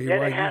 Mm-hmm.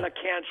 Then they had to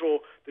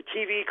cancel the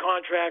TV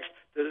contracts,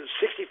 the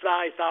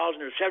 65,000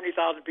 or 70,000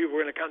 people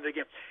were going to come to the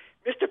game.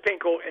 Mr.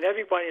 Pinkel and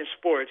everybody in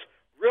sports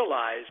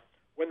realized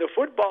when the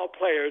football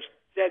players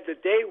said that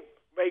they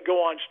may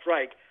go on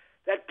strike,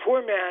 that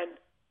poor man,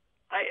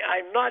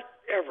 I'm not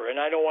ever, and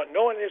I don't want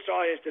no one in this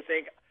audience to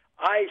think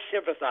I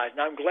sympathize,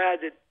 and I'm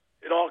glad that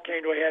it all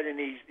came to a head and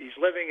he's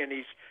living and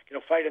he's going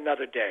to fight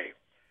another day.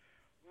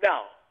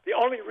 Now, the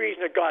only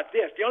reason it got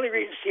this, the only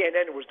reason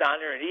CNN was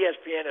down there and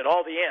ESPN and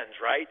all the ends,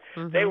 right?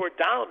 Mm-hmm. They were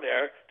down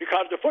there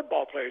because the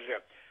football players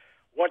there.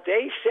 What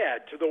they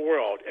said to the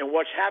world and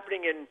what's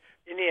happening in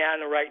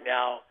Indiana right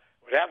now,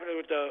 what happened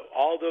with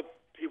all the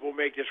people who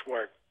make this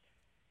work,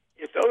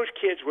 if those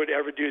kids would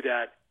ever do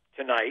that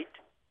tonight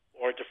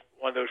or to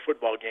one of those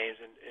football games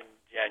in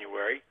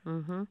January,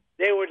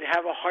 they would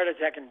have a heart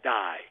attack and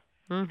die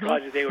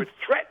because they would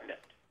threaten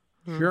it.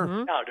 Sure.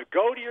 Now, to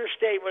go to your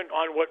statement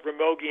on what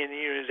Ramogi and the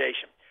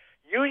unionization,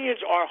 unions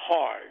are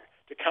hard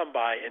to come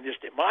by in this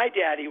state. My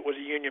daddy was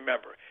a union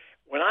member.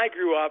 When I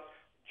grew up,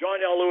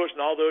 John L. Lewis and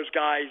all those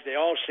guys, they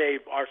all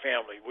saved our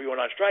family. We went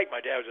on strike.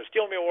 My dad was a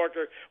steel mill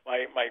worker.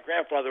 My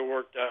grandfather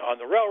worked on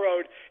the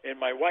railroad, and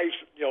my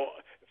wife's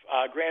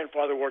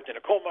grandfather worked in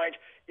the coal mines.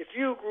 If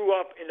you grew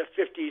up in the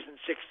 50s and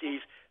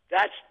 60s,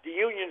 that's the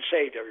union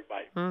saved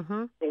everybody.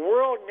 Mm-hmm. The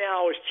world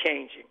now is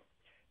changing.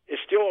 It's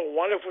still a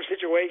wonderful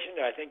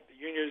situation. I think the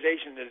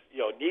unionization is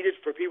needed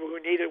for people who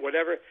need it,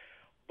 whatever.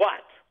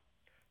 But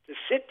to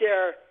sit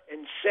there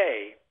and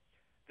say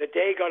that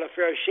they got a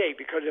fair shake,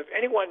 because if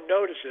anyone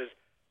notices,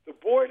 the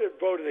board that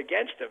voted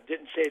against them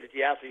didn't say that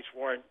the athletes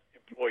weren't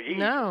employees.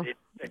 No.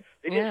 They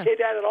didn't say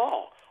that at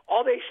all.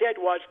 All they said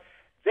was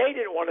they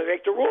didn't want to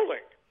make the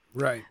ruling.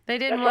 Right. They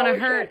didn't want to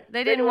hurt.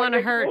 They didn't want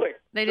to hurt.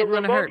 They didn't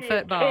want to hurt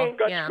football. And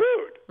Kane got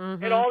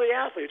screwed, and all the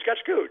athletes got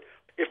screwed.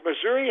 If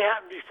Missouri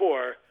happened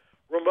before,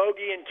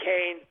 Ramogi and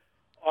Kane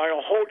are in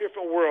a whole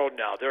different world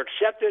now. They're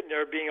accepted and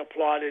they're being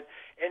applauded,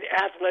 and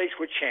athletics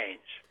would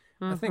change.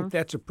 I think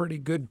that's a pretty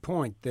good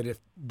point, that if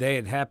they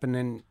had happened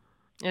in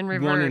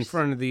reverse, one in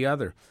front of the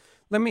other.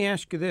 Let me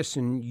ask you this,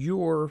 in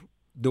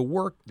the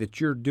work that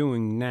you're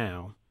doing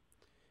now,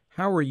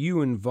 how are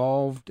you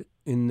involved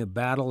in the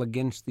battle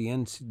against the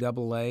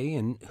NCAA,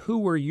 and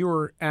who are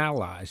your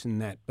allies in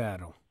that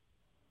battle?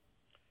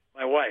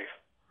 My wife.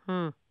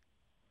 And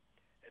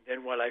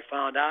then what I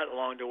found out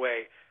along the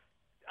way,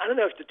 I don't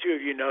know if the two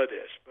of you know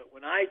this, but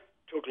when I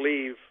took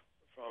leave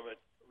from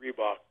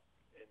Reebok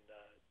in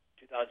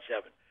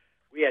 2007,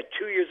 we had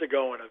 2 years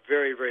ago on a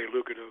very, very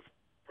lucrative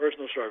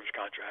personal service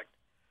contract.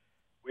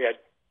 We had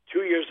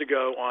 2 years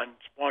ago on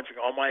sponsoring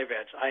all my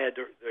events. I had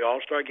the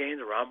All-Star Game,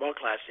 the Round Ball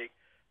Classic,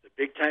 the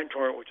Big Time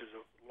Tournament, which is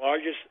the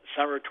largest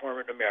summer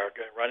tournament in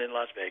America, run in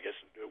Las Vegas.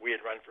 We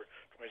had run for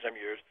 20-some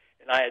years,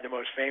 and I had the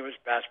most famous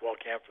basketball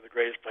camp for the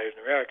greatest players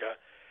in America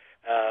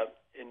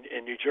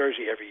in New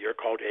Jersey every year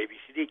called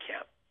ABCD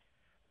Camp.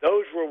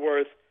 Those were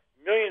worth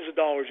millions of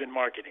dollars in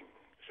marketing,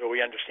 so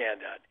we understand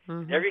that.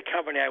 Mm-hmm. Every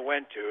company I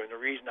went to, and the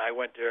reason I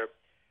went there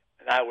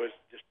and I was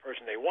this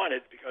person they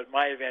wanted, because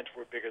my events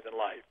were bigger than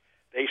life.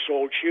 They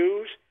sold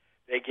shoes.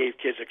 They gave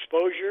kids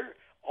exposure.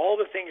 All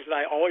the things that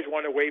I always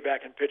wanted way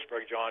back in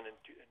Pittsburgh, John, in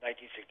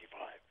 1965.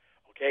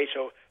 Okay,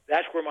 so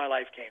that's where my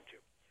life came to.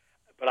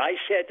 But I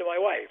said to my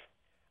wife,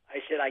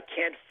 I said, I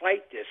can't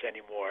fight this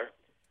anymore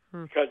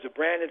because the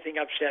Brandon thing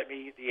upset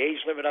me. The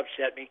age limit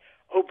upset me.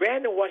 Oh,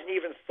 Brandon wasn't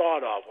even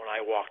thought of when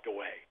I walked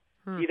away.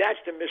 See, that's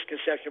the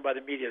misconception by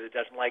the media that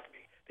doesn't like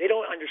me. They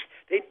don't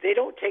understand. They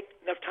don't take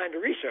enough time to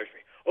research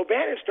me.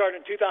 O'Bannon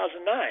started in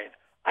 2009.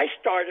 I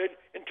started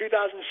in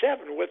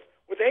 2007 with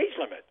age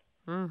limit.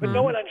 But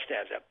no one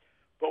understands that.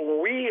 But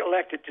when we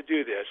elected to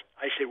do this,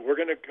 I said, we're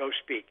going to go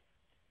speak.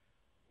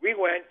 We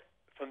went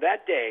from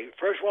that day,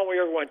 first one we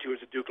ever went to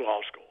was the Duke Law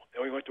School.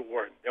 Then we went to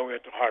Wharton. Then we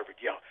went to Harvard,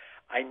 Yale.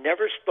 I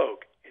never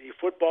spoke at a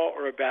football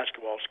or a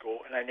basketball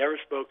school, and I never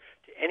spoke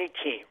to any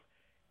team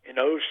in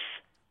those,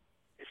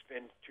 it's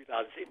been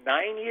 2008,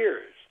 9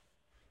 years.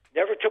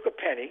 Never took a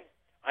penny.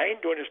 I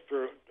ain't doing this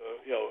for,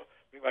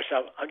 me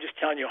myself. I'm just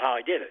telling you how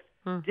I did it.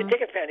 Didn't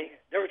take a penny,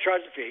 never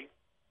charged a fee.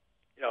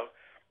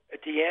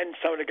 At the end,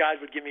 some of the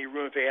guys would give me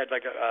room if they had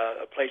like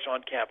a place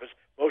on campus.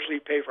 Mostly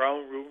pay for our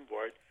own room and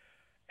board.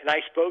 And I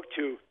spoke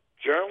to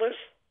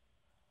journalists,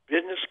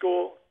 business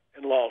school,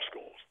 and law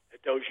schools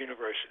at those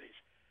universities.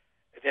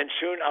 And then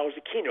soon I was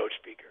a keynote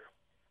speaker.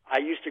 I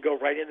used to go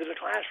right into the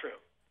classroom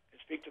and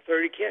speak to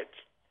 30 kids.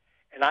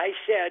 And I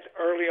said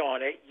early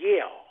on at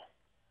Yale,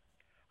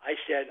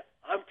 I said,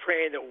 I'm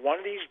praying that one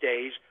of these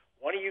days,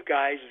 one of you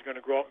guys is going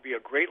to grow up and be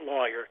a great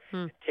lawyer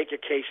and take a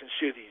case and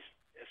sue these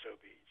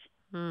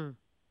SOBs.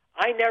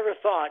 I never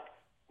thought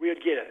we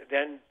would get it.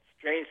 Then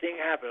strange thing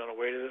happened on the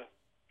way to the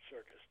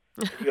circus.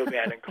 Eddie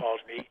O'Bannon calls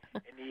me,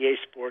 and EA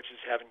Sports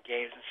is having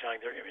games and selling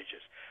their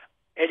images.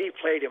 Eddie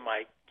played in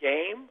my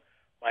game,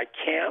 my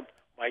camp,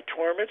 my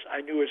tournaments.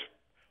 I knew his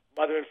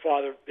mother and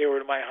father. They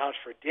were at my house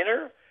for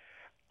dinner.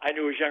 I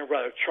knew his younger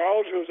brother,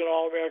 Charles, who was an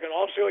All-American,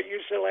 also at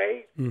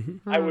UCLA.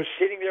 I was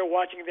sitting there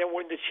watching them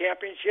win the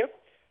championship,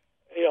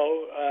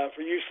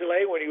 for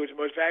UCLA when he was the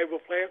most valuable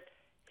player.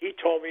 He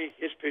told me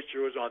his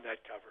picture was on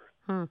that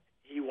cover.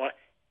 He won.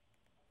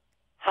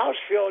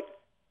 Housefield,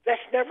 that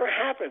never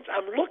happens.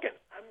 I'm looking.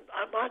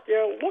 I'm out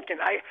there looking.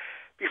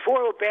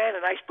 Before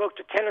O'Bannon, I spoke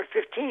to 10 or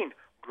 15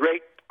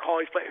 great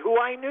college players who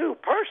I knew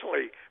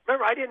personally.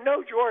 Remember, I didn't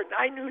know Jordan.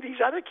 I knew these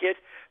other kids.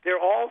 They're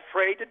all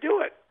afraid to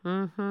do it.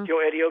 Till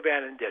Eddie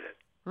O'Bannon did it.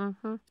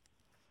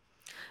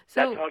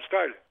 That's how it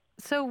started.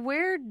 So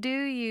where do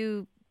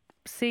you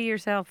see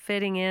yourself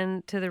fitting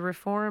into the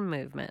reform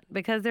movement?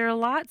 Because there are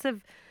lots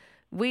of,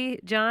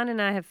 John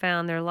and I have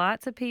found there are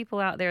lots of people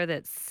out there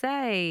that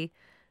say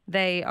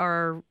they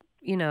are,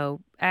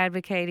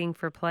 advocating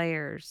for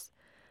players.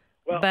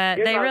 Well,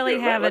 but they really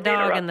have a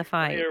dog in the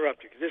fight. Let me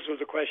interrupt you, because this was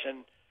a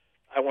question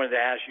I wanted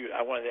to ask you.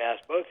 I wanted to ask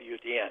both of you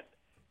at the end.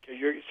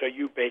 So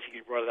you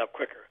basically brought it up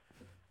quicker.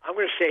 I'm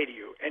going to say to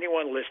you,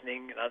 anyone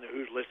listening, and I don't know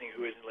who's listening,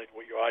 who isn't,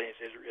 what your audience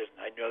is or isn't.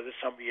 I know that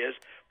somebody is,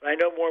 but I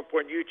know more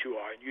important you two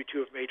are, and you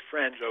two have made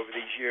friends over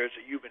these years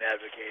that you've been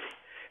advocating,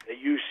 that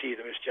you see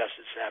the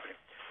misjustice happening.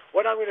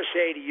 What I'm going to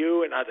say to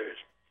you and others,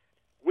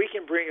 we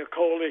can bring a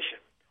coalition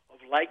of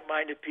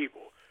like-minded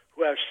people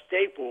who have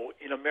staple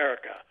in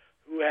America,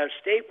 who have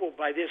staple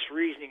by this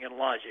reasoning and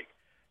logic.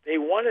 They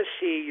want to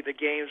see the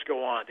games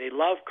go on. They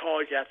love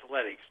college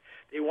athletics.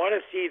 They want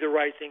to see the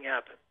right thing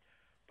happen.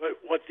 But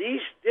what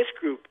this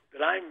group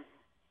that I'm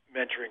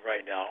mentoring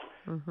right now,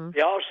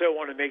 they also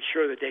want to make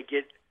sure that they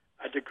get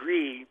a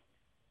degree,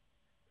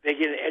 they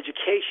get an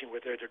education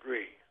with their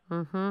degree.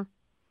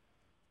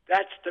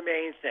 That's the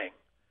main thing.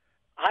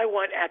 I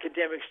want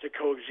academics to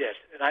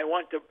coexist, and I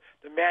want the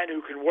man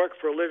who can work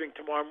for a living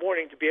tomorrow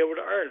morning to be able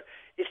to earn.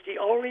 It's the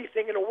only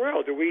thing in the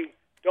world that we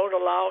don't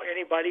allow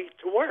anybody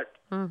to work.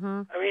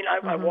 I mean,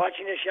 I'm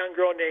watching this young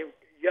girl named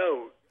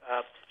Yo.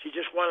 She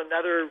just won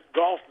another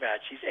golf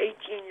match. She's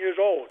 18 years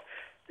old.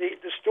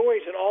 The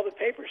stories in all the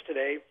papers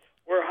today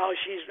were how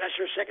that's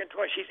her second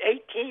tournament. She's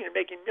 18 and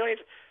making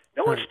millions.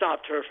 No one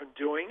stopped her from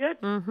doing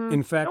it.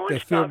 In fact, they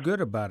feel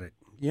good about it.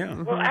 Yeah.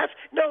 Well,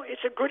 no,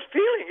 it's a good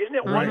feeling, isn't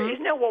it? Right.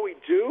 Isn't that what we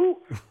do?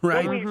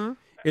 Right.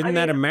 Isn't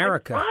that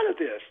America? I'm proud of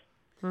this.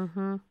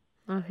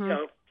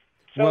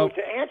 So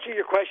to answer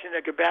your question,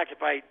 to go back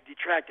if I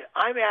detracted,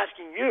 I'm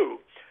asking you,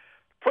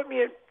 put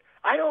me in.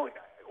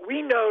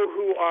 We know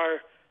who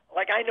are.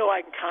 Like, I know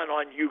I can count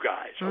on you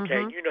guys, okay?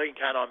 You know you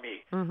can count on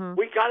me.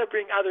 We got to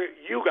bring other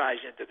you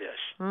guys into this.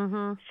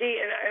 See,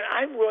 and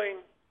I'm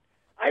willing,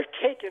 I've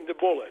taken the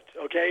bullet,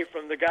 okay,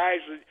 from the guys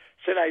that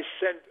said I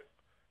sent,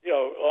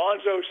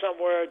 Alonzo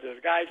somewhere, the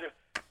guys.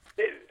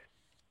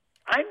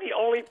 I'm the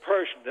only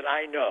person that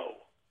I know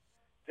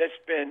that's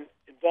been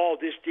involved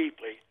this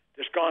deeply,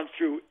 that's gone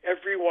through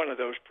every one of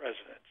those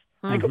presidents.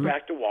 I go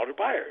back to Walter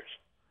Byers.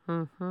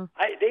 Mm-hmm.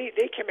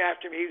 They came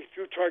after me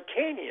through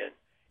Tarkanian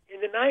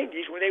in the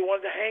 90s when they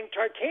wanted to hang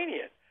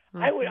Tarkanian.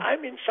 I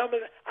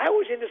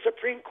was in the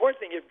Supreme Court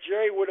thing. If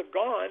Jerry would have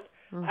gone,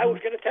 I was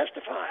going to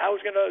testify. I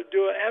was going to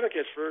do an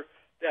amicus for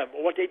them,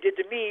 what they did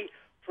to me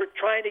for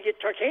trying to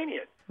get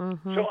Tarkanian.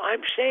 So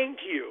I'm saying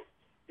to you,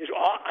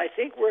 I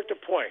think we're at the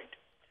point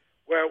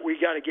where we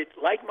got to get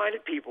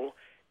like-minded people.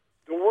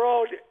 The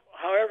world,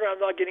 however, I'm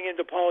not getting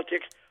into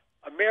politics,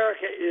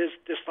 America is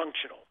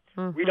dysfunctional.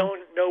 We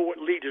don't know what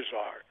leaders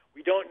are.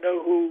 We don't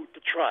know who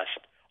to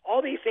trust.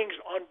 All these things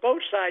on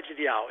both sides of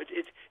the aisle,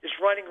 it's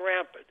running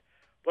rampant.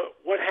 But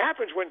what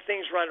happens when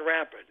things run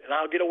rampant, and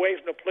I'll get away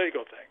from the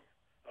political thing,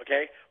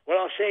 okay? What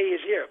I'll say is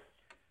here,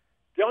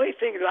 the only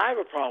thing that I have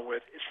a problem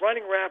with is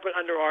running rampant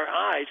under our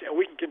eyes, and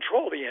we can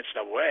control the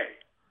NCAA.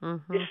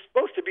 It's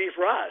supposed to be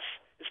for us.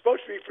 It's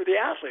supposed to be for the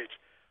athletes.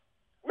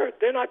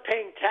 They're not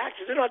paying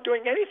taxes. They're not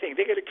doing anything.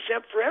 They get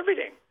exempt for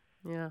everything.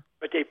 Yeah.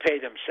 But they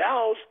pay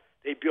themselves.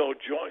 They build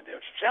joint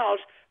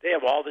themselves. They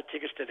have all the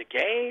tickets to the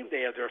game.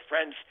 They have their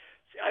friends.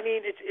 I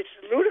mean, it's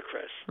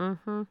ludicrous.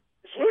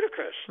 It's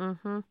ludicrous.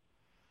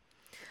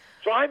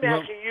 So I'm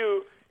asking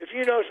you, if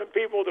you know some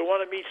people that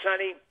want to meet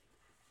Sonny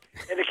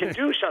and that can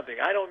do something.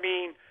 I don't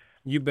mean.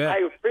 You bet.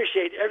 I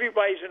appreciate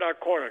everybody's in our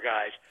corner,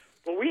 guys.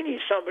 But we need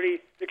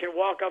somebody that can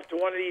walk up to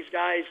one of these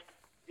guys,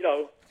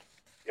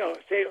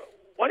 say,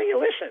 why don't you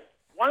listen?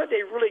 Why don't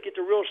they really get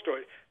the real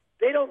story?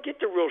 They don't get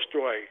the real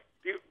story.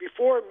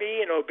 Before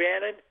me and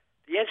O'Bannon,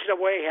 the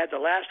NCAA had the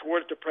last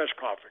word at the press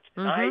conference.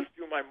 And I,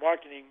 through my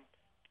marketing,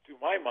 through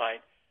my mind,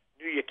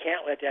 knew you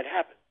can't let that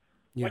happen.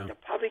 Yeah. What the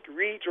public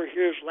reads or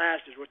hears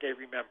last is what they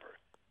remember.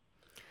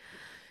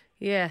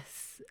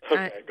 Yes.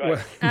 Okay, go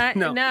ahead.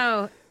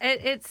 No,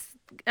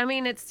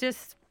 it's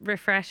just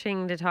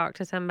refreshing to talk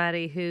to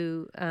somebody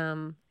who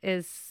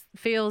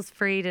feels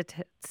free to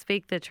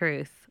speak the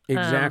truth.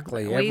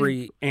 Exactly.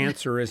 Every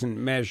answer isn't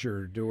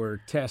measured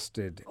or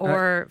tested.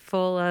 Or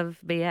full of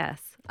BS.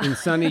 And,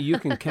 Sonny, you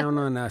can count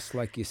on us,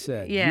 like you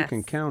said. Yes. You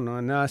can count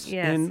on us.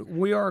 Yes. And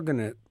we are going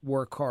to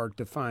work hard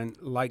to find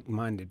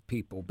like-minded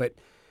people. But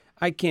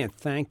I can't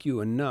thank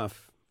you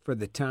enough for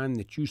the time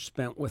that you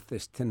spent with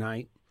us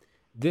tonight.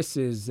 This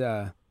is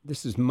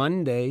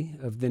Monday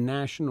of the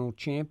national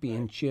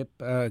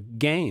championship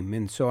game.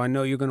 And so I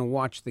know you're going to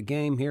watch the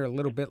game here a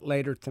little bit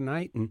later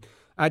tonight. And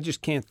I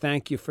just can't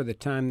thank you for the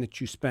time that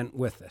you spent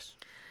with us.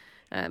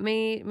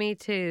 Me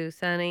too,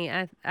 Sonny.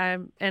 I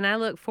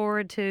look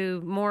forward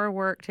to more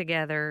work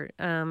together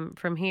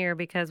from here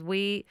because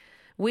we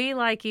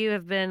like you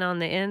have been on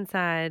the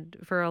inside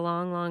for a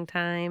long, long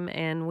time,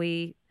 and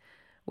we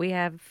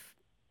have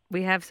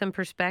some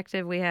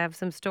perspective, we have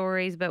some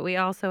stories, but we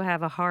also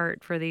have a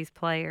heart for these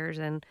players,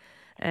 and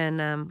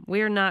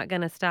we're not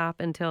going to stop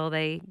until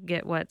they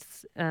get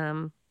what's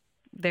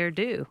their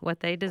due,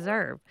 what they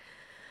deserve.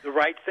 The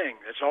right thing.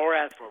 That's all we're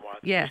asking for, Juan.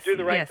 Yes. Just do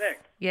the right thing.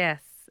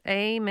 Yes.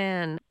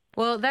 Amen.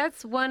 Well,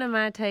 that's one of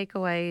my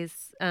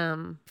takeaways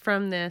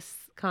from this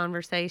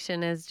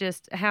conversation is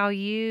just how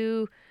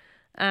you,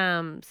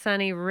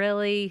 Sonny,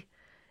 really,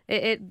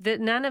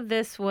 none of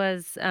this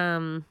was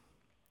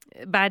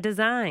by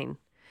design.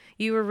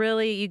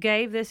 You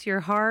gave this your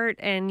heart,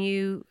 and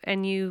you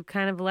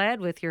kind of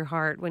led with your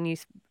heart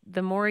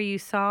the more you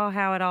saw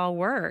how it all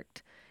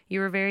worked.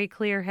 You were very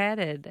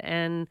clear-headed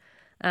and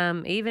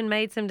even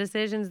made some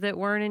decisions that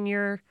weren't in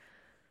your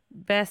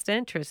best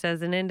interest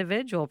as an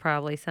individual,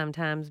 probably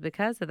sometimes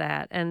because of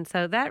that. And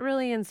so that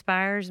really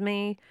inspires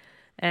me.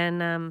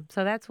 And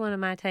so that's one of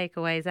my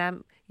takeaways.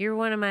 You're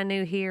one of my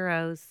new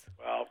heroes.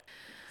 Well,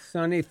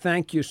 Sonny,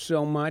 thank you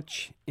so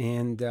much,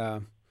 and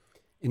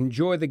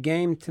enjoy the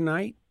game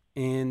tonight.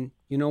 And,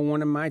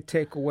 one of my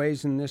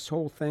takeaways in this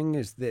whole thing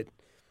is that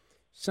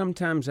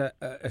sometimes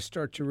I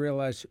start to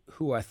realize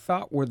who I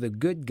thought were the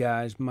good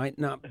guys might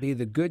not be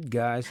the good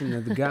guys, and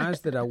the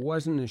guys that I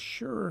wasn't as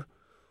sure,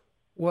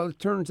 well, it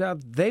turns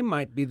out they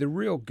might be the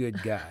real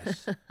good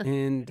guys.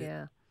 And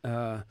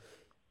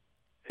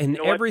and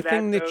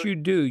everything that you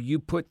do, you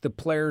put the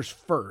players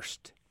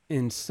first.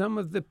 And some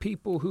of the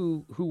people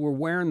who were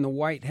wearing the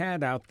white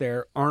hat out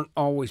there aren't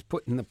always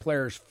putting the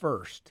players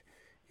first.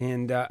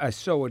 And I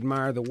so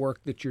admire the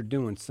work that you're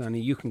doing,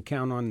 Sonny. You can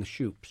count on the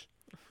Shoops.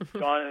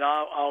 John, and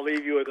I'll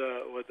leave you with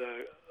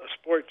a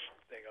sports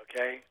thing,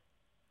 okay?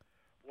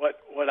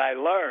 What I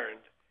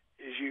learned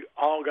is you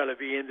all got to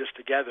be in this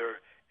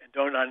together and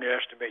don't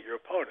underestimate your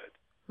opponent.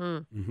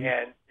 Mm-hmm.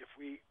 And if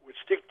we would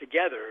stick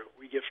together,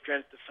 we give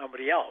strength to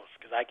somebody else.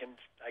 Because I can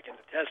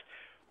attest,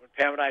 when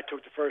Pam and I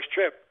took the first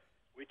trip,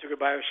 we took it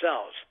by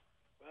ourselves.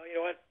 Well, you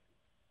know what?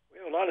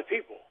 We have a lot of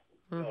people,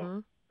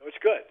 so it's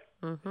good.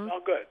 It's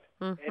all good.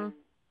 And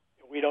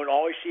we don't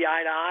always see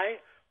eye to eye,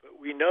 but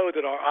we know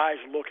that our eyes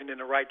are looking in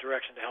the right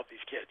direction to help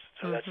these kids.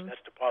 So that's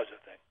the positive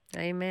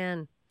thing.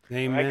 Amen.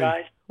 Amen. All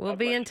right, guys? We'll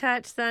be in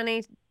touch,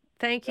 Sonny.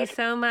 Thank you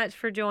so much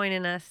for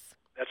joining us.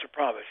 That's a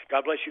promise.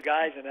 God bless you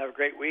guys, and have a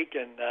great week.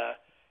 And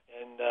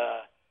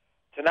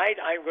tonight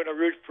I'm going to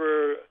root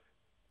for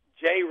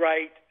Jay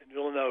Wright in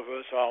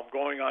Villanova, so I'm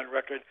going on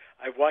record.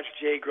 I've watched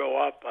Jay grow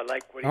up. I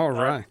like what he's done. All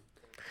right.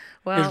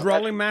 Well, is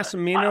Rollie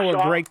Massimino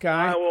a great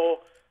guy? I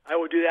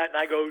will do that, and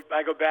I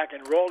go back,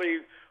 and Rollie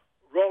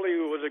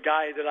was a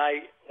guy that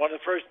I won the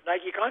first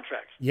Nike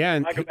contracts. Yeah,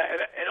 and I go back,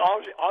 and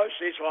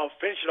obviously, so I'll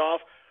finish it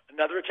off.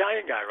 Another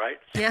Italian guy, right?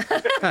 Yeah.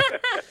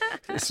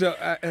 So,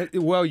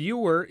 well, you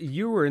were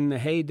in the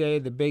heyday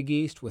of the Big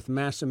East with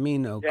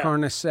Massimino,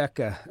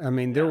 Carnesecca. I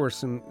mean, there were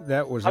some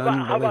that was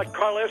unbelievable. How about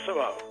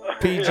Carlissimo?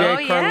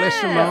 PJ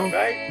Carlissimo,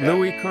 right?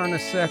 Louis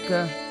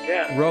Carnesecca,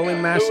 Yeah. Rollie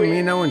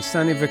Massimino, and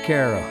Sonny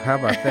Vaccaro. How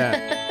about that?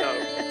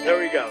 So, there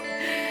we go.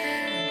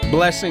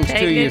 Blessings Take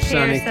to you, good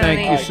care, Sonny. Sonny.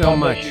 Thank you so God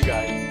much. bless you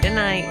guys. Good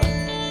night.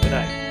 Good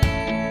night.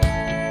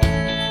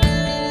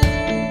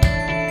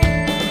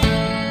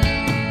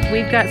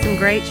 We've got some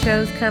great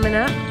shows coming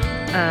up.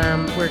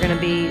 We're going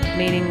to be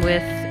meeting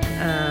with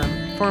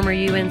former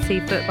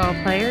UNC football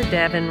player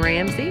Devin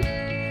Ramsey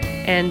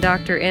and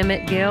Dr.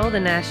 Emmett Gill, the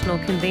national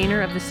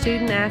convener of the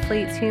Student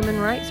Athletes Human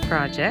Rights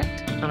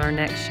Project, on our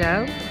next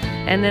show.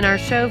 And then our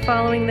show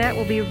following that,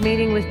 we'll be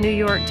meeting with New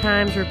York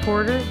Times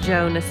reporter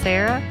Joe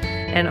Nacera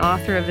and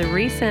author of the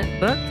recent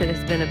book that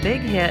has been a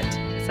big hit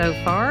so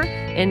far,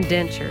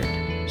 Indentured.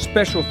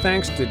 Special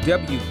thanks to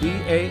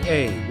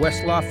WBAA,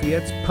 West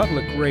Lafayette's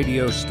public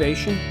radio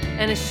station.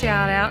 And a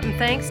shout out and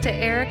thanks to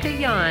Erica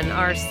Yon,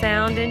 our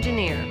sound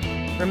engineer.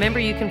 Remember,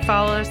 you can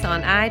follow us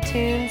on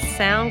iTunes,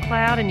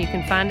 SoundCloud, and you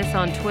can find us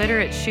on Twitter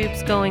at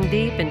Shoops Going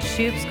Deep and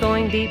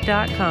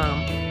ShoopsGoingDeep.com.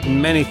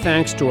 And many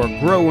thanks to our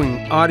growing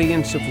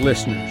audience of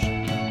listeners.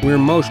 We're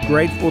most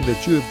grateful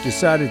that you have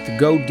decided to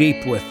go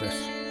deep with us.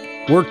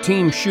 We're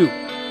Team Shoop.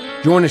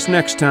 Join us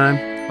next time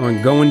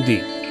on Going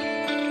Deep.